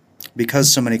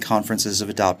 because so many conferences have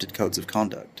adopted codes of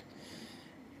conduct,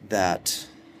 that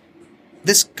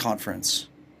this conference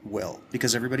will,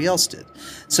 because everybody else did.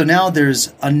 So now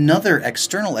there's another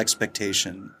external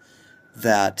expectation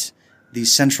that the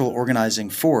central organizing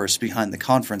force behind the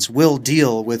conference will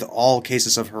deal with all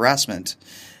cases of harassment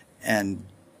and,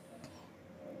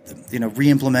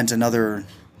 re-implement another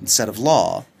set of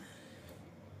law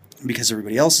because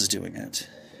everybody else is doing it,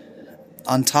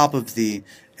 on top of the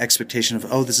expectation of,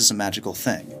 this is a magical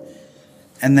thing.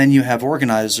 And then you have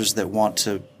organizers that want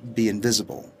to be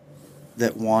invisible,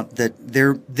 that want that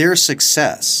their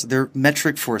success, their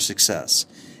metric for success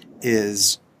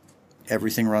is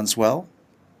everything runs well.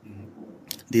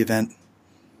 The event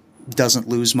doesn't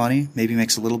lose money, maybe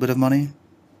makes a little bit of money,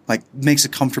 makes a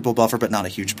comfortable buffer but not a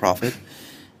huge profit,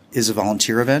 is a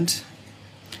volunteer event,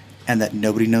 and that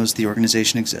nobody knows the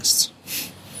organization exists.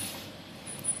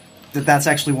 That's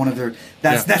actually one of their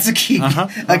that's a key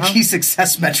key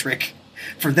success metric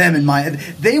for them in my.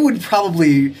 They would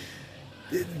probably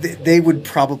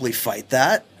fight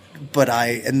that, but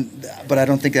I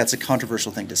don't think that's a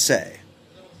controversial thing to say.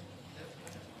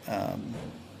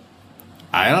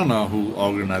 I don't know who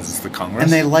organizes the Congress.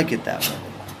 And they like it that way.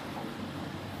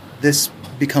 This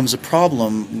becomes a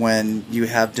problem when you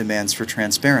have demands for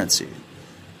transparency.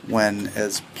 When,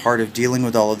 as part of dealing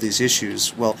with all of these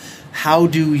issues, how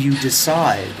do you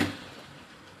decide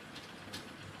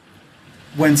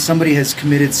when somebody has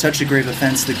committed such a grave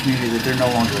offense to the community that they're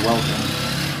no longer welcome?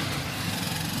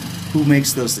 Who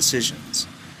makes those decisions?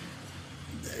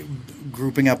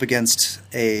 Grouping up against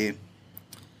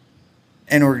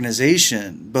an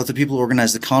organization, both the people who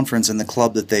organize the conference and the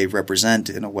club that they represent,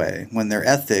 in a way, when their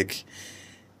ethic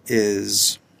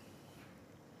is,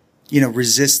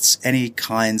 resists any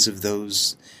kinds of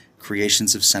those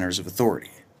creations of centers of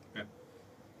authority. Yeah.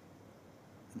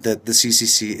 That the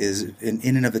CCC is,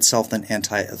 in and of itself, an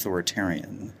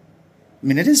anti-authoritarian. I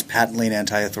mean, it is patently an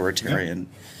anti-authoritarian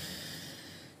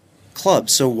club,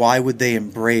 so why would they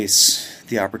embrace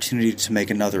the opportunity to make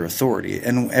another authority?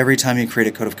 And every time you create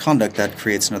a code of conduct, that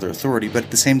creates another authority. But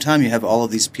at the same time, you have all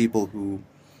of these people who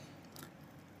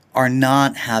are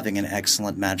not having an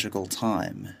excellent magical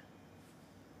time,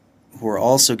 who are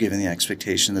also given the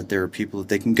expectation that there are people that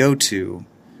they can go to.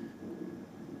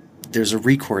 There's a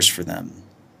recourse for them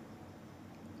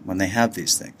when they have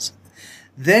these things.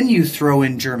 Then you throw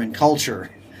in German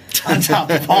culture on top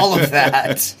of all of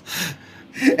that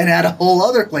and add a whole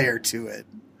other layer to it.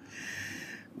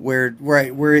 Where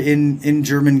in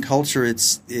German culture,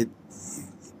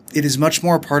 it is much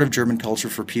more a part of German culture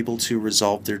for people to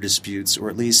resolve their disputes, or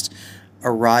at least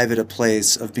arrive at a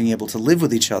place of being able to live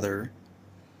with each other,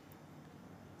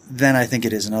 than I think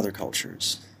it is in other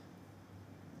cultures.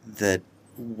 That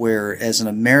where, as an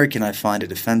American, I find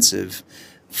it offensive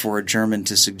for a German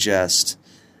to suggest,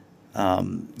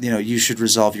 you should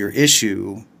resolve your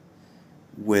issue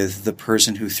with the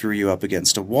person who threw you up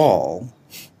against a wall.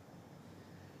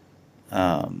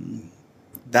 Does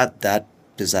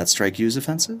that strike you as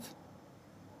offensive?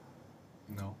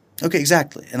 No. Okay,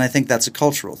 exactly. And I think that's a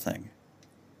cultural thing.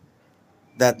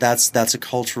 That's a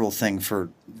cultural thing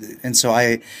and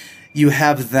so you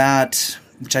have that,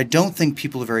 which I don't think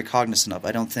people are very cognizant of.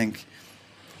 I don't think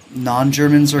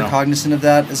non-Germans are cognizant of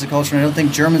that as a culture, and I don't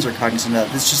think Germans are cognizant of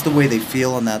that. It's just the way they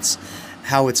feel, and that's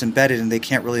how it's embedded, and they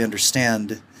can't really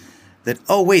understand that,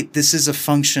 oh, wait, this is a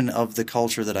function of the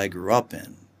culture that I grew up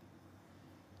in.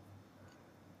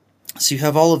 So you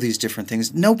have all of these different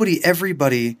things.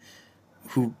 Everybody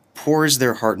who pours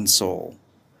their heart and soul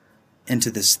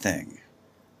into this thing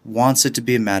wants it to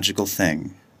be a magical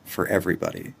thing for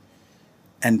everybody,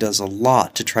 and does a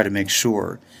lot to try to make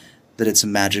sure that it's a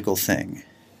magical thing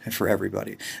for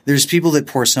everybody. There's people that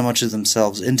pour so much of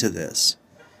themselves into this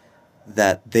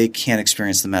that they can't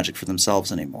experience the magic for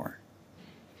themselves anymore.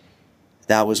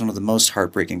 That was one of the most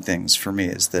heartbreaking things for me,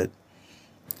 is that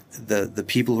the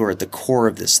people who are at the core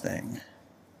of this thing,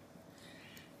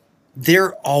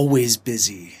 they're always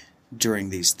busy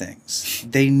during these things.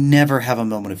 They never have a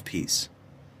moment of peace.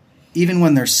 Even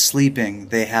when they're sleeping,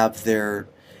 they have their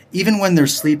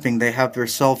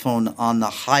cell phone on the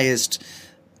highest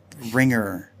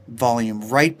ringer volume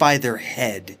right by their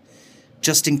head,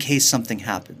 just in case something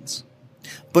happens.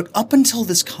 But up until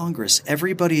this Congress,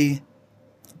 everybody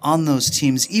on those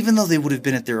teams, even though they would have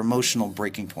been at their emotional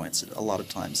breaking points a lot of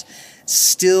times,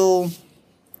 still,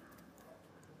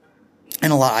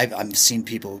 and I've seen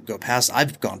people go past,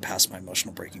 I've gone past my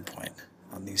emotional breaking point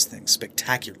on these things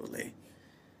spectacularly.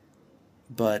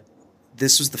 But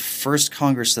this was the first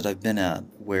Congress that I've been at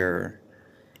where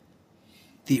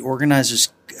the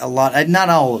organizers, not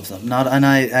all of them,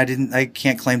 I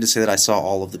can't claim to say that I saw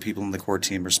all of the people in the core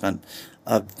team, or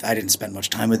I didn't spend much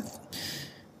time with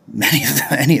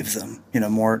any of them,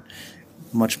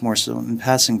 much more so in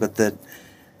passing, but that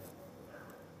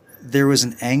there was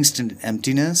an angst and an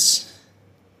emptiness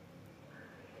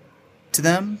to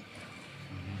them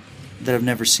that I've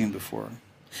never seen before.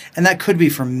 And that could be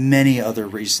for many other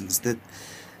reasons. That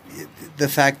the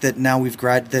fact that now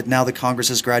the Congress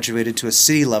has graduated to a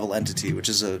city level entity, which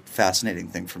is a fascinating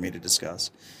thing for me to discuss.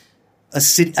 A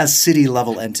city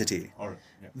level entity. All right.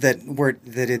 Yeah.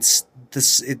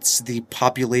 It's the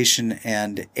population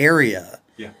and area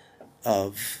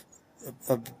of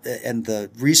and the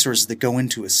resources that go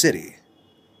into a city.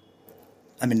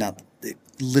 I mean, not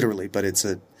literally, but it's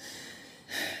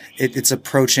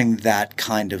approaching that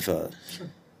kind of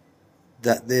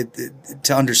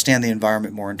to understand the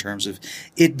environment more in terms of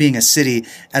it being a city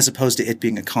as opposed to it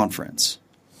being a conference.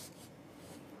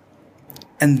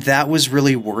 And that was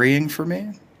really worrying for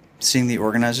me, seeing the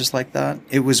organizers like that.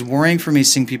 It was worrying for me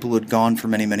seeing people who had gone for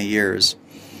many, many years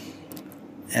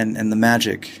and the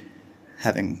magic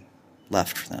having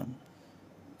left for them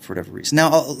for whatever reason.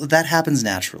 Now, that happens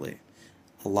naturally.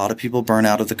 A lot of people burn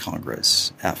out of the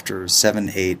Congress after 7,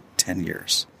 8, 10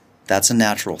 years. That's a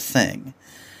natural thing.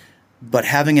 But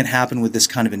having it happen with this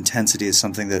kind of intensity is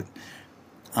something that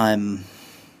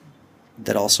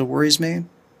also worries me.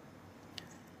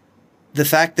 The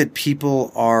fact that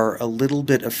people are a little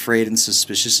bit afraid and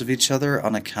suspicious of each other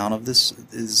on account of this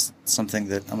is something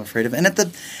that I'm afraid of. And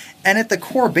at the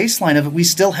core baseline of it, we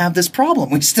still have this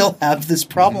problem. We still have this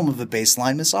problem of a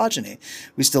baseline misogyny.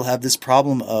 We still have this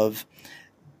problem of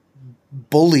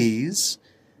bullies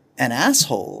and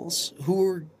assholes who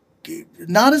are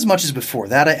not as much as before.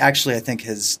 That I think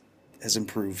has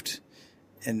improved.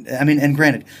 And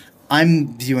granted,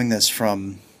 I'm viewing this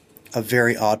from a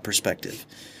very odd perspective.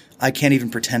 I can't even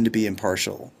pretend to be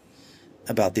impartial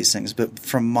about these things, but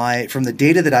from the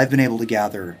data that I've been able to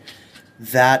gather,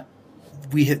 that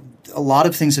a lot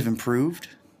of things have improved,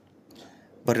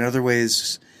 but in other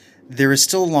ways, there is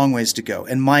still a long ways to go.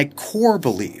 And my core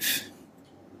belief,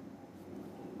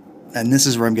 and this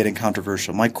is where I'm getting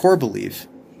controversial, my core belief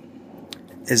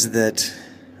is that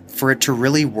for it to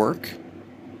really work,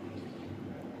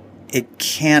 it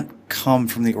can't come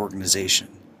from the organization.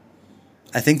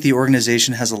 I think the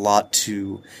organization has a lot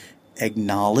to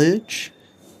acknowledge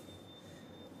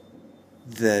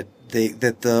that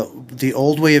the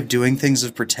old way of doing things,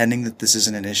 of pretending that this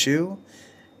isn't an issue,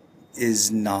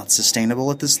 is not sustainable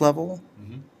at this level.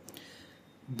 Mm-hmm.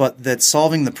 But that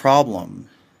solving the problem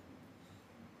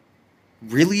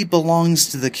really belongs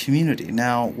to the community.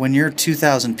 Now, when you're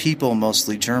 2,000 people,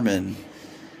 mostly German,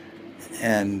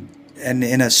 and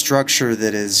in a structure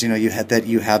that is, you have the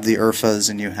IRFAs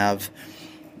and you have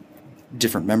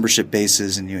different membership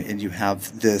bases and you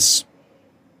have this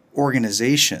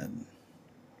organization,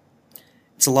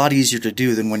 it's a lot easier to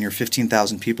do than when you're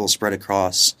 15,000 people spread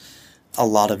across a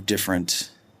lot of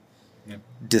different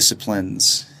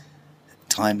disciplines,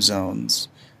 time zones,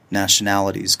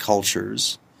 nationalities,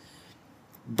 cultures.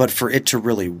 But for it to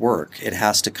really work, it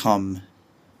has to come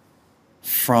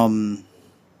from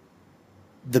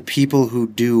the people who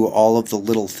do all of the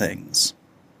little things.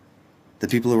 The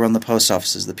people who run the post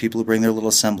offices, the people who bring their little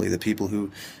assembly, the people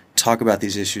who talk about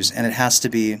these issues. And it has to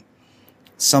be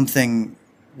something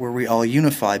where we all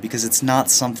unify, because it's not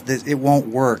something that it won't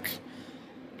work.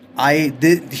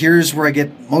 Here's where I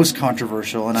get most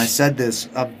controversial, and I said this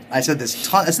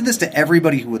to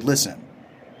everybody who would listen.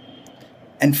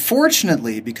 And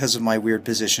fortunately, because of my weird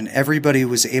position, everybody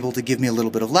was able to give me a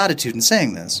little bit of latitude in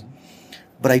saying this.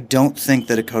 But I don't think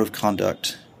that a code of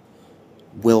conduct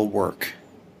will work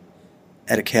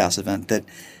at a chaos event, that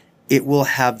it will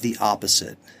have the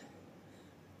opposite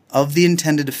of the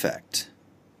intended effect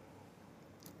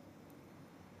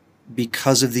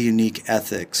because of the unique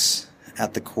ethics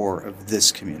at the core of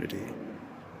this community.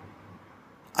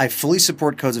 I fully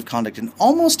support codes of conduct in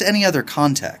almost any other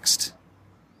context.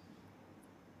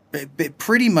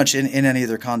 Pretty much in any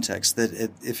other context,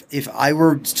 that if I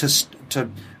were to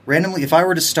randomly, if I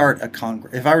were to start a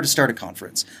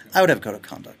conference, I would have a code of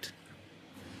conduct.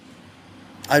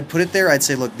 I'd put it there. I'd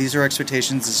say, look, these are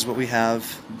expectations. This is what we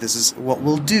have. This is what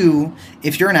we'll do.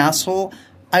 If you're an asshole,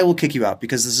 I will kick you out,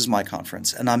 because this is my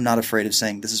conference, and I'm not afraid of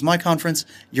saying, this is my conference.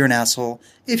 You're an asshole.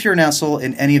 If you're an asshole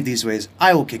in any of these ways,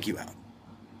 I will kick you out.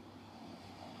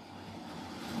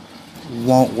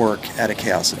 Won't work at a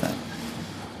chaos event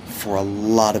for a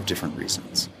lot of different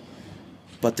reasons.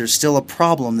 But there's still a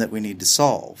problem that we need to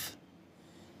solve.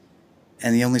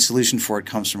 And the only solution for it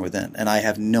comes from within. And I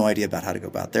have no idea about how to go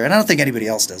about there. And I don't think anybody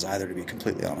else does either, to be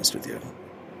completely honest with you.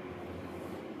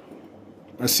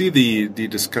 I see the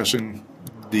discussion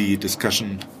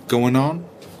going on,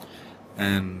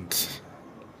 and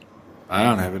I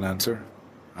don't have an answer.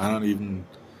 I don't even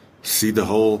see the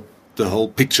whole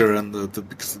picture, and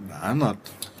because I'm not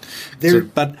there. So,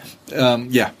 but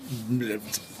yeah,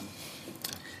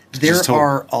 there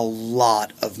are a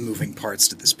lot of moving parts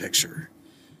to this picture.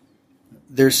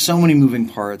 There's so many moving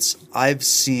parts. I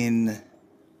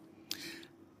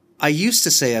used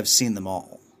to say I've seen them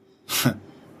all.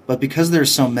 But because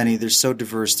there's so many, they're so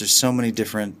diverse, there's so many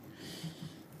different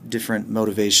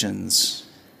motivations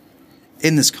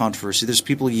in this controversy. There's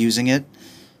people using it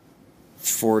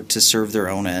to serve their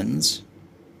own ends,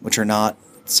 which are not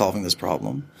solving this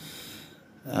problem.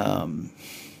 That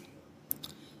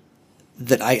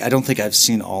I don't think I've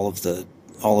seen all of the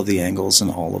angles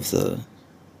and all of the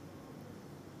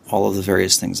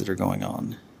various things that are going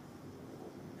on.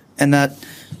 And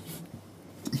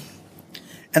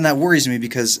that worries me,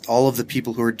 because all of the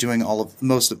people who are doing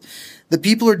the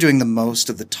people who are doing the most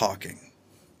of the talking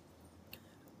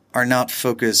are not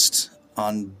focused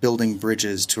on building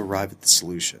bridges to arrive at the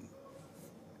solution,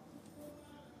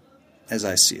 as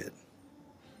I see it.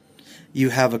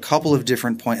 You have a couple of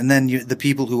different points, and then the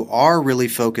people who are really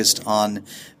focused on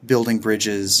building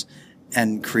bridges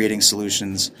and creating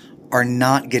solutions are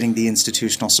not getting the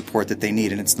institutional support that they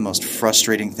need, and it's the most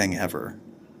frustrating thing ever.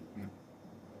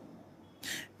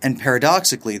 And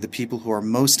paradoxically, the people who are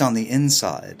most on the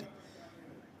inside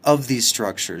of these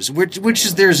structures, which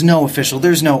is there's no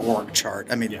org chart.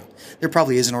 I mean, there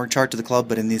probably is an org chart to the club,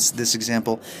 but in this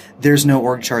example, there's no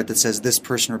org chart that says this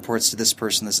person reports to this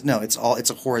person. It's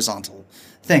a horizontal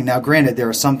thing. Now, granted, there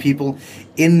are some people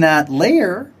in that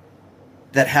layer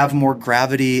that have more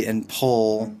gravity and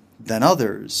pull than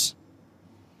others,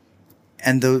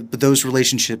 and those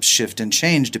relationships shift and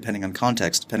change depending on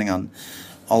context, depending on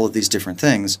all of these different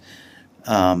things.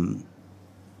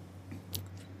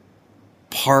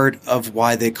 Part of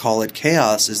why they call it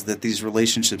chaos is that these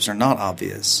relationships are not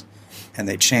obvious, and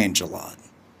they change a lot.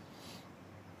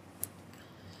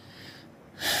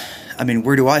 I mean,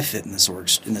 where do I fit in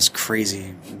this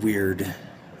crazy, weird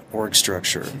org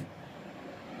structure?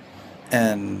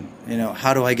 And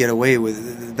how do I get away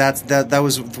with that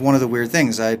was one of the weird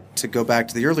things. To go back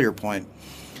to the earlier point,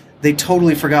 they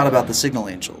totally forgot about the signal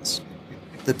angels.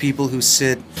 The people who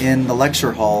sit in the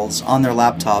lecture halls on their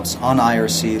laptops on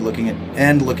IRC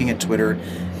looking at Twitter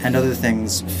and other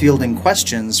things, fielding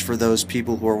questions for those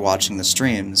people who are watching the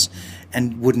streams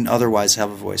and wouldn't otherwise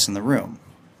have a voice in the room.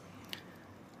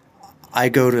 I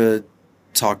go to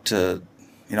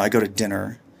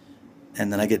dinner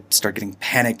And then I start getting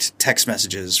panicked text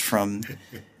messages from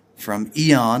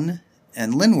Eon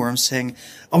and Lindworm saying,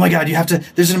 "Oh my God,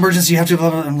 there's an emergency, you have to," blah,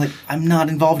 blah. I'm like, I'm not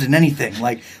involved in anything.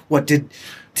 Like, what,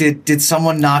 did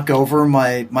someone knock over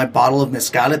my bottle of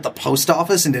mezcal at the post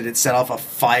office, and did it set off a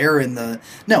fire in the...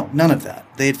 No, none of that.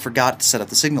 They had forgot to set up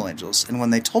the Signal Angels. And when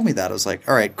they told me that, I was like,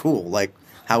 all right, cool. Like,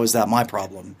 how is that my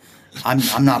problem? I'm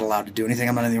not allowed to do anything.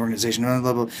 I'm not in the organization. Blah,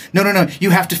 blah, blah. No.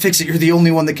 You have to fix it. You're the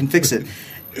only one that can fix it.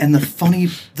 And the funny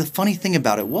thing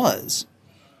about it was,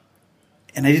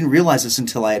 and I didn't realize this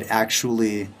until I had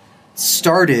actually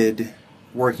started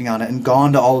working on it and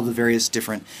gone to all of the various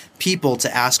different people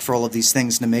to ask for all of these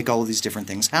things and to make all of these different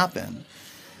things happen.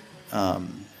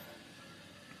 And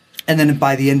then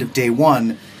by the end of day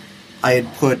one, I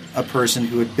had put a person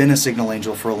who had been a Signal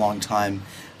Angel for a long time,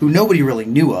 who nobody really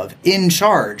knew of, in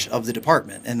charge of the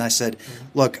department. And I said,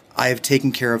 look, I've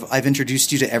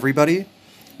introduced you to everybody.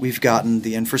 We've gotten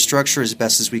the infrastructure as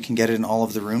best as we can get it in all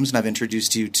of the rooms, and I've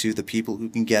introduced you to the people who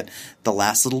can get the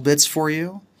last little bits for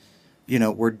you. You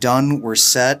know, we're done, we're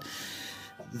set.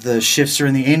 The shifts are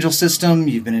in the Angel system.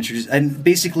 You've been introduced. And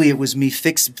basically it was me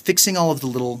fixing all of the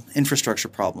little infrastructure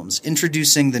problems,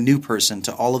 introducing the new person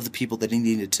to all of the people that he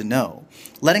needed to know,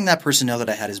 letting that person know that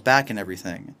I had his back and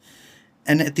everything.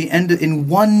 And at the end, in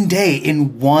one day,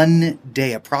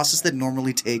 a process that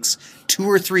normally takes 2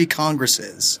 or 3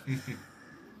 Congresses,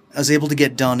 I was able to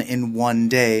get done in one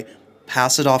day,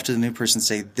 pass it off to the new person,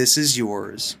 say, this is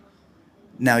yours.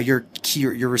 Now, your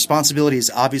responsibility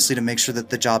is obviously to make sure that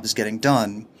the job is getting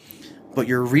done, but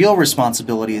your real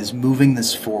responsibility is moving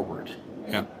this forward.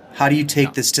 Yeah. How do you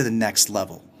take this to the next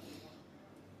level?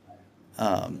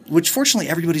 Which, fortunately,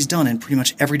 everybody's done in pretty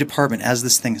much every department as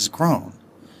this thing has grown.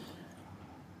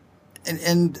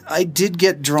 And I did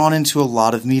get drawn into a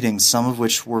lot of meetings, some of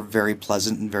which were very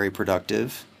pleasant and very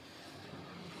productive.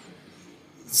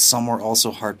 Some were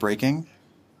also heartbreaking.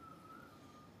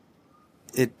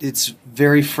 It's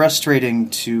very frustrating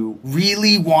to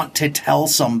really want to tell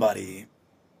somebody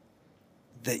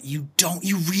that you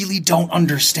really don't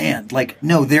understand. Like,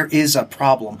 no, there is a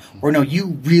problem. Or no,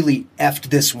 you really effed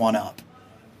this one up.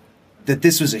 That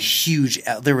this was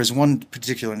there was one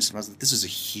particular instance was that this was a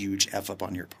huge F up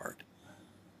on your part.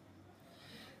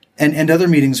 And other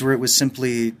meetings where it was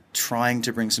simply trying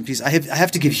to bring some peace. I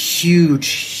have to give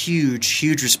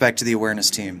huge respect to the awareness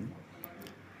team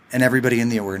and everybody in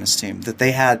the awareness team, that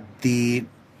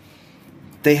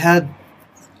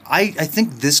I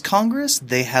think this Congress,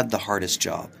 they had the hardest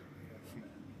job.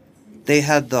 They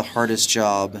had the hardest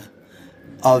job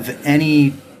of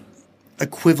any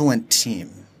equivalent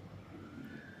team.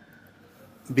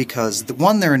 Because,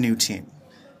 they're a new team.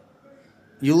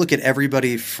 You look at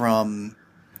everybody from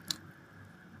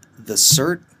the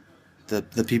CERT,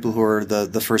 the people who are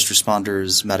the first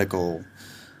responders, medical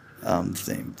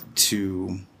thing,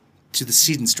 to the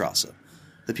Siedenstrasse,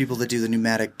 the people that do the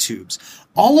pneumatic tubes.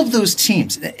 All of those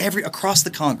teams, across the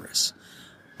Congress,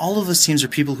 all of those teams are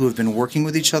people who have been working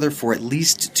with each other for at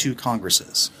least 2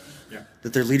 Congresses. Yeah.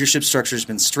 That their leadership structure has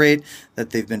been straight, that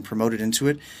they've been promoted into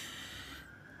it.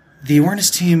 The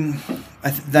awareness team,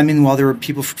 while there were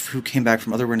people who came back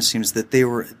from other awareness teams, that they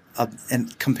were,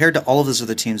 and compared to all of those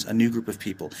other teams, a new group of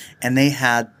people. And they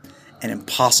had an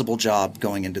impossible job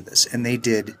going into this. And they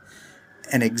did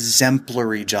an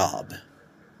exemplary job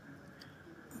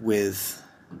with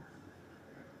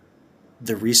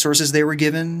the resources they were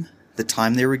given, the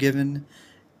time they were given,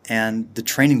 and the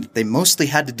training that they mostly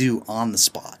had to do on the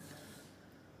spot.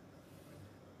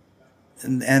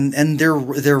 And their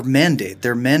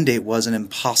mandate was an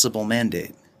impossible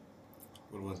mandate.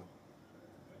 What was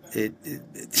it?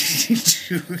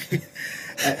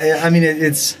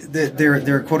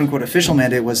 Their quote unquote official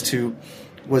mandate was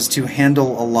to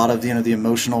handle a lot of the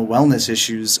emotional wellness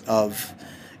issues of,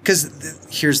 because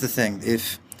here's the thing: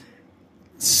 if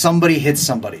somebody hits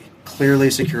somebody, clearly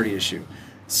a security issue,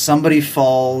 somebody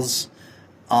falls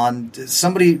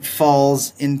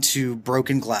into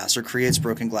broken glass or creates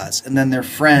broken glass, and then their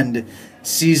friend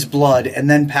sees blood and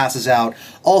then passes out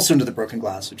also into the broken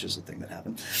glass, which is a thing that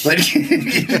happened. But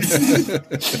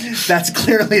that's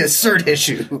clearly a CERT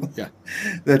issue. Yeah.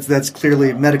 That's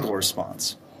clearly a medical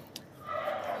response.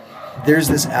 There's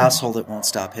this asshole that won't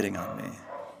stop hitting on me.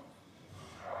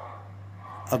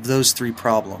 Of those 3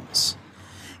 problems,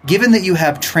 given that you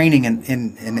have training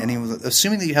in any,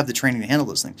 assuming that you have the training to handle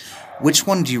those things, which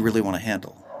one do you really want to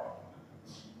handle?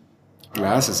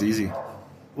 Glass is easy.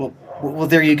 Well,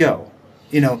 there you go.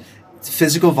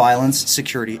 Physical violence,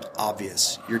 security,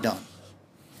 obvious. You're done.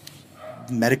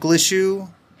 Medical issue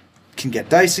can get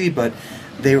dicey, but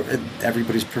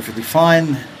everybody's perfectly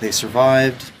fine. They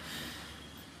survived.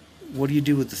 what do you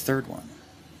do with the third one?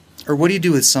 Or what do you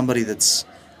do with somebody that's,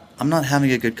 I'm not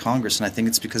having a good Congress and I think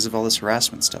it's because of all this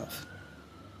harassment stuff?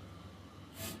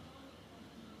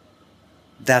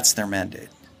 That's their mandate.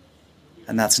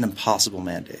 And that's an impossible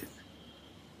mandate.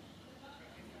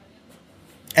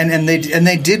 And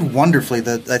they did wonderfully.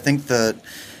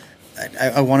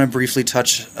 I want to briefly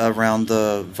touch around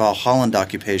the Valhalla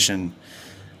occupation.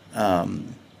 How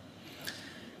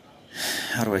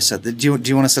do I set that? Do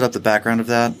you want to set up the background of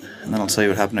that, and then I'll tell you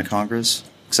what happened to Congress?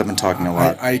 Because I've been talking a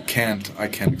lot. I can't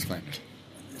explain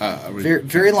it.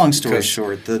 Very long story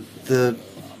short, the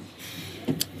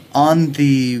on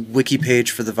the wiki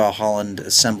page for the Valhalla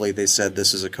Assembly, they said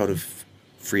this is a code of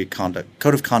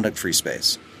conduct free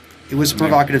space. It was a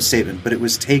provocative statement, but it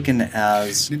was taken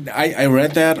as... I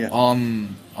read that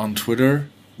on Twitter,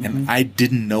 and I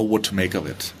didn't know what to make of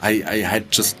it. I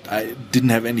didn't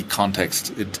have any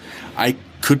context. I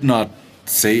could not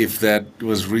say if that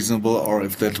was reasonable or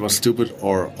if that was stupid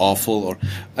or awful, or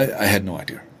I had no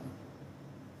idea.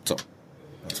 So,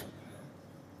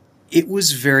 it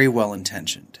was very well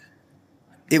intentioned.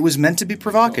 It was meant to be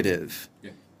provocative,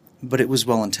 but it was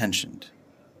well intentioned.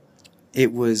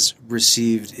 It was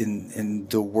received in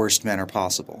the worst manner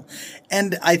possible.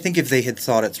 And I think if they had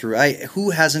thought it through,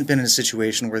 who hasn't been in a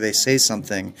situation where they say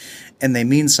something and they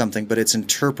mean something, but it's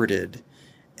interpreted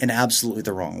in absolutely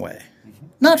the wrong way? Mm-hmm.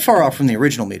 Not far off from the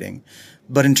original meeting,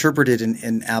 but interpreted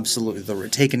in absolutely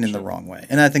taken in the wrong way.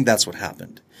 And I think that's what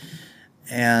happened.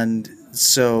 And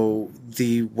so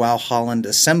the Valhalla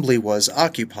Assembly was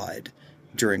occupied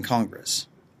during Congress.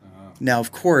 Now,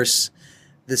 of course,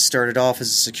 this started off as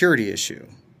a security issue,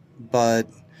 but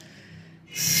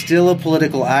still a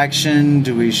political action.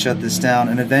 Do we shut this down?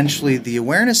 And eventually the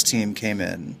awareness team came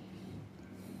in,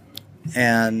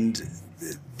 and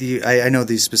I know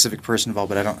the specific person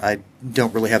involved, but I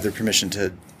don't really have their permission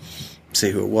to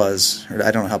say who it was, or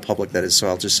I don't know how public that is, so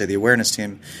I'll just say the awareness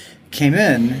team came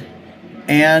in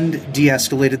and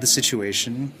de-escalated the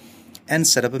situation and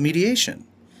set up a mediation.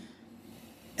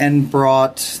 And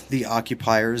brought the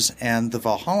occupiers and the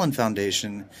Valhalla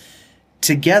Foundation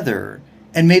together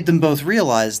and made them both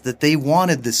realize that they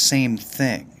wanted the same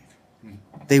thing.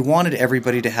 They wanted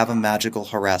everybody to have a magical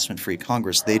harassment-free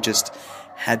Congress. They just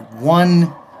had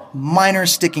one minor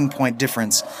sticking point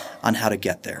difference on how to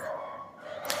get there.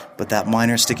 But that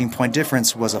minor sticking point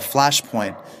difference was a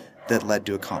flashpoint that led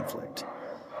to a conflict.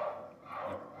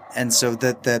 And so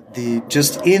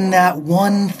just in that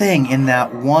one thing, in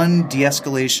that one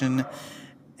de-escalation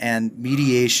and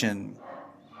mediation,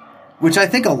 which I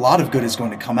think a lot of good is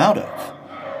going to come out of.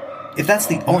 If that's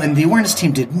and the awareness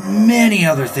team did many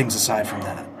other things aside from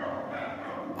that.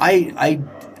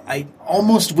 I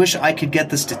almost wish I could get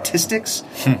the statistics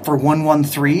for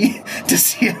 113 to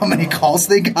see how many calls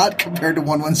they got compared to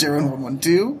 110 and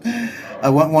 112.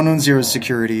 110 is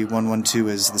security, 112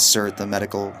 is the CERT, the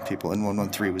medical people, and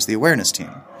 113 was the awareness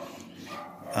team.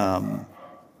 And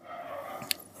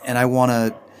I want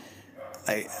to...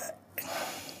 I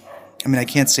mean, I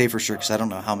can't say for sure because I don't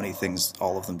know how many things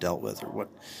all of them dealt with or what...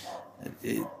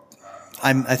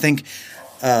 I think...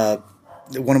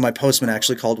 one of my postmen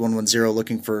actually called 110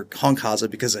 looking for Honkaza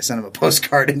because I sent him a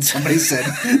postcard and somebody said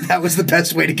that was the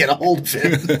best way to get a hold of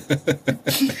him.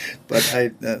 But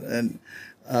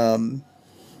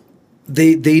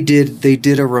they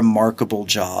did a remarkable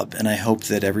job, and I hope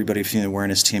that everybody from the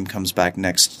awareness team comes back to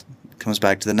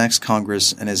the next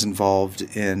Congress and is involved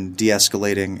in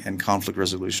de-escalating and conflict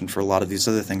resolution for a lot of these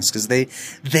other things because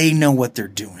they know what they're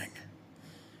doing.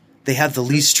 They have the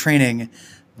least training,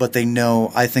 but they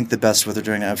know, I think, the best what they're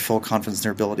doing. I have full confidence in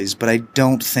their abilities, but I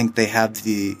don't think they have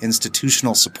the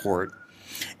institutional support.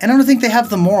 And I don't think they have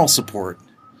the moral support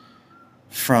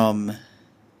from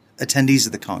attendees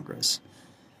of the Congress.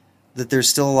 That there's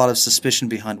still a lot of suspicion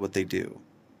behind what they do.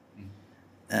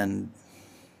 And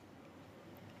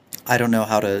I don't know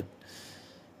how to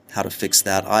fix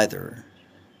that either.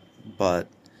 But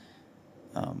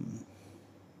well,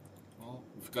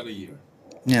 we've got a year.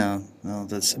 Yeah, no,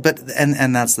 that's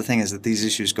the thing is that these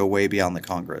issues go way beyond the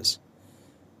Congress.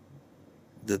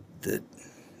 That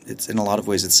it's in a lot of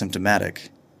ways it's symptomatic.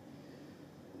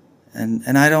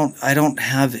 And I don't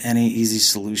have any easy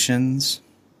solutions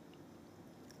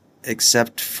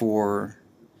except for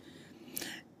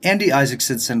Andy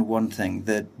Isaacson said one thing,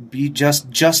 that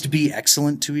just be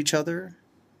excellent to each other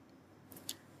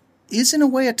is in a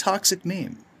way a toxic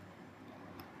meme.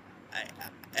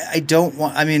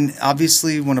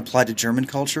 Obviously when applied to German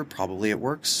culture, probably it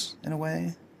works in a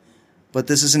way, but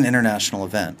this is an international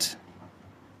event.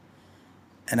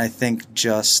 And I think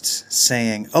just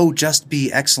saying, just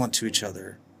be excellent to each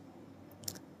other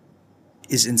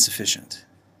is insufficient.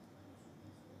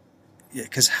 Yeah,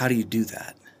 because how do you do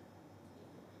that?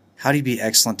 How do you be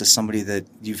excellent to somebody that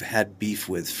you've had beef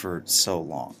with for so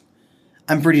long?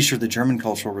 I'm pretty sure the German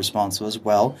cultural response was,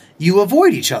 well, you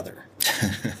avoid each other.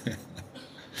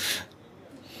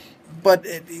 But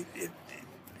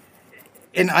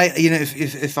and I, you know,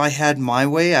 if I had my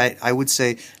way, I would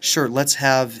say, sure, let's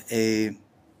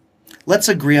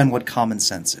agree on what common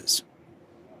sense is.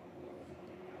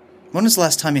 When was the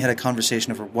last time you had a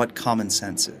conversation over what common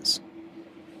sense is?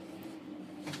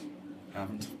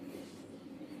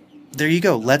 There you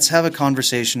go. Let's have a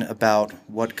conversation about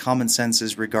what common sense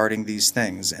is regarding these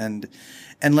things, and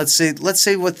let's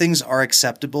say what things are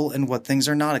acceptable and what things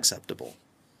are not acceptable.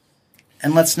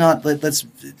 And let's go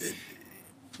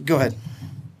ahead.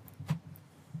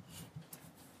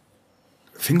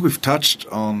 I think we've touched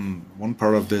on one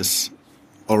part of this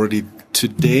already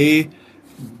today,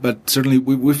 but certainly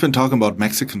we've been talking about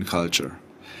Mexican culture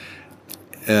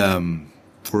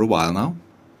for a while now,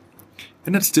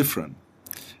 and it's different.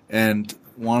 And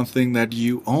one thing that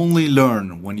you only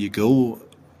learn when you go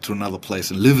to another place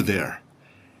and live there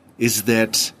is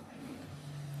that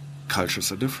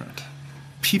cultures are different.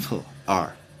 People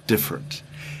are different.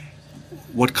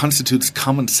 What constitutes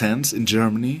common sense in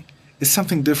Germany is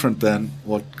something different than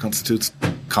what constitutes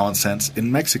common sense in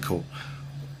Mexico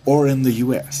or in the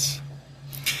US.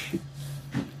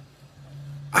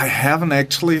 I haven't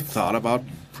actually thought about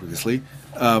previously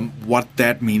what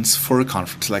that means for a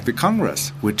conference like the Congress,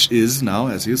 which is now,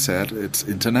 as you said, it's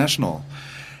international.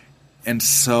 And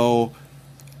so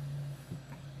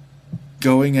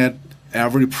going at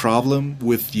every problem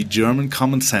with the German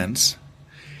common sense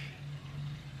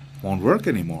won't work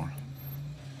anymore.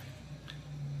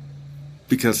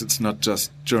 Because it's not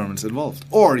just Germans involved.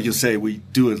 Or you say we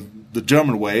do it the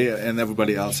German way and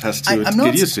everybody else has to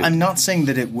get used to it. I'm not saying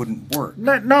that it wouldn't work.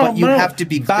 But you have to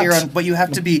be clear on you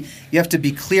have to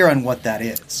be clear on what that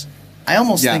is. I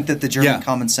almost think that the German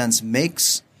common sense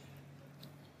makes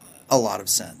a lot of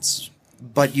sense.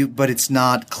 But it's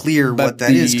not clear what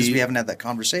that is because we haven't had that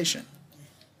conversation.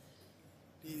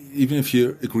 Even if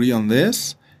you agree on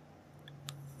this,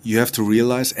 you have to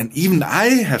realize, and even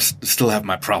I still have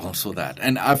my problems with that.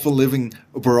 And I've been living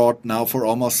abroad now for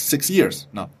almost 6 years.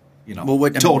 No,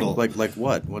 total. Like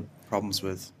what? What problems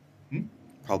with?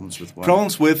 Problems with what?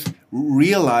 Problems with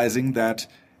realizing that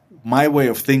my way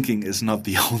of thinking is not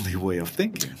the only way of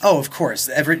thinking. Oh, of course.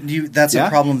 That's a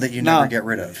problem that you never get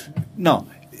rid of. No.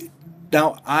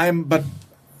 Now, I'm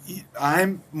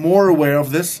more aware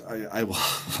of this, I will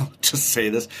just say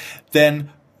this, than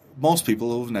most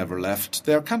people who've never left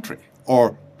their country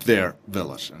or their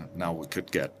village. And now we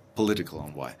could get political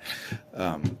on why.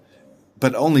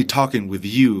 But only talking with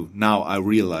you, now I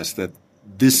realize that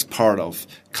this part of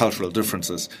cultural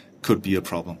differences could be a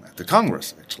problem at the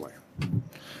Congress, actually.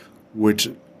 Which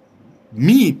it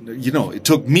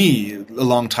took me a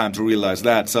long time to realize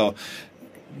that. So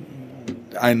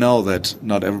I know that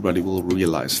not everybody will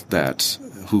realize that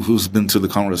who's been to the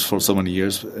Congress for so many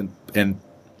years and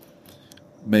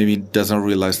maybe doesn't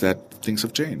realize that things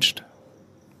have changed.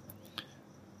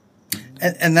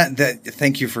 And that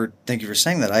thank you for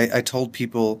saying that. I told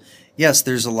people, yes,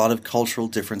 there's a lot of cultural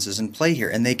differences in play here,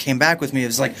 and they came back with me. It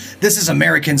was like, this is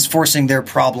Americans forcing their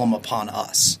problem upon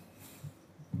us.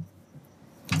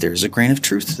 There's a grain of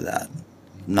truth to that.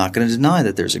 I'm not going to deny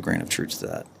that there's a grain of truth to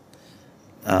that.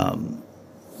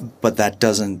 But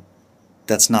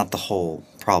that's not the whole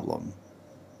problem.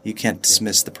 You can't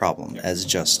dismiss the problem as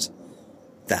just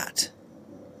that.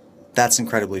 That's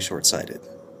incredibly short-sighted.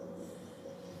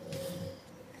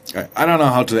 I don't know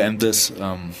how to end this,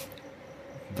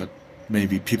 but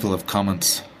maybe people have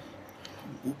comments.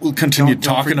 We'll continue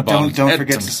talking about it. Don't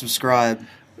forget to subscribe.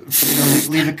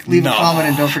 Leave a comment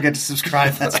and don't forget to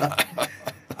subscribe. That's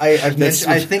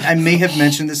I think I may have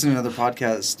mentioned this in another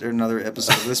podcast or another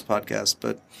episode of this podcast,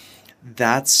 but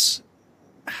that's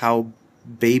how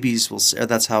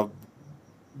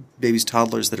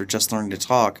toddlers that are just learning to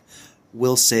talk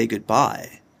will say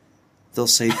goodbye. They'll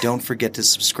say, "Don't forget to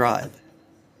subscribe."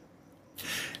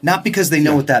 Not because they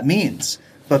know what that means,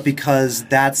 but because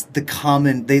that's the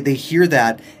common. They hear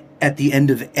that at the end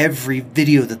of every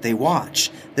video that they watch,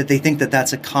 that they think that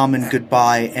that's a common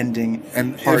goodbye ending.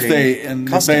 And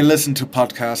if they listen to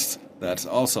podcasts, that's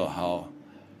also how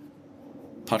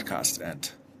podcasts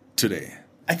end today.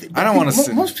 I don't want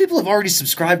to. Most people have already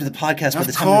subscribed to the podcast by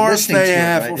the time they're listening to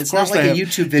it. Right? It's not like a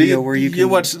YouTube video where you can. You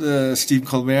watch Stephen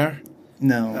Colbert?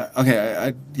 No.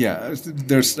 Okay.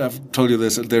 I've told you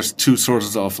this. There's two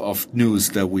sources of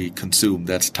news that we consume.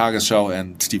 That's Tagesschau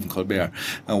and Stephen Colbert,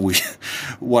 and we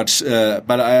watch.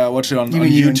 But I watch it on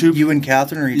YouTube. You and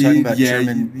Catherine? Or are you talking about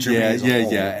Germany?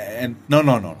 Yeah. And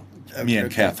no. me and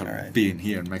Okay, Catherine all right. being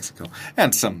here in Mexico,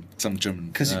 and some German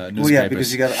newspapers. Well, yeah,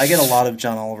 because I get a lot of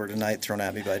John Oliver Tonight thrown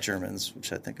at me by Germans,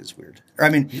 which I think is weird. Or I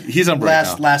mean, He's on break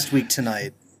now. last week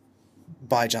tonight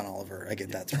by John Oliver, I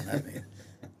get that thrown at me.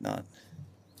 Not.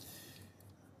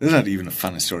 It's not even a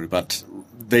funny story, but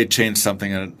they changed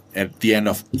something at the end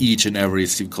of each and every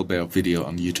Stephen Colbert video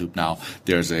on YouTube now.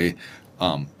 There's a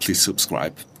please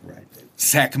subscribe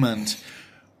segment,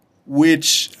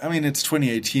 which, I mean, it's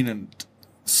 2018 and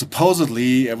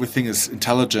supposedly everything is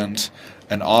intelligent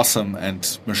and awesome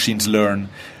and machines learn,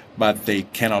 but they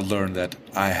cannot learn that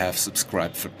I have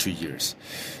subscribed for 2 years.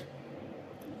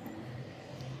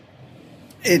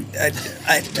 No,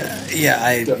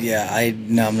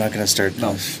 I'm not going to start.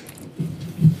 No.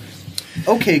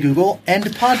 Okay, Google, end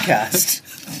podcast.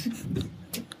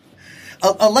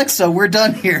 Alexa, we're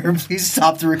done here. Please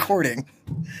stop the recording.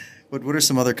 What are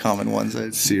some other common ones?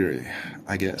 Siri,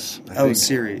 I guess. I think.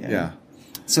 Siri. Yeah.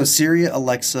 So Siri,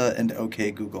 Alexa, and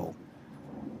OK Google.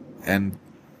 And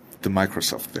the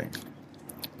Microsoft thing.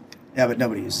 Yeah, but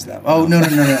nobody uses that. Oh, no.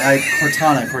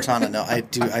 Cortana. No, I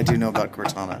do know about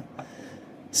Cortana.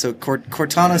 So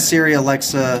Cortana, Siri,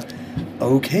 Alexa,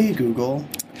 OK Google.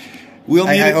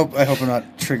 I hope I'm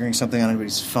not triggering something on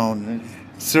anybody's phone.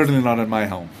 Certainly not at my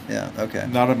home. Yeah, okay.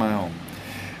 Not at my home.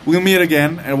 We'll meet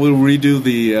again and we'll redo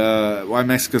the Why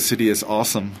Mexico City is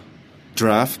Awesome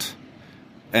draft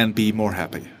and be more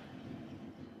happy.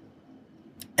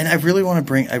 And I really want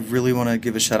to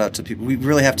give a shout out to people. We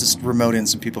really have to remote in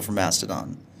some people from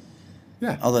Mastodon.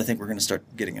 Yeah. Although I think we're going to start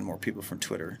getting in more people from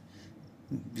Twitter.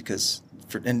 Because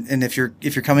and if you're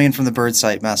coming in from the bird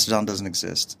site, Mastodon doesn't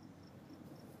exist.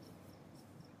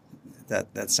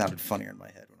 That sounded funnier in my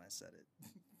head.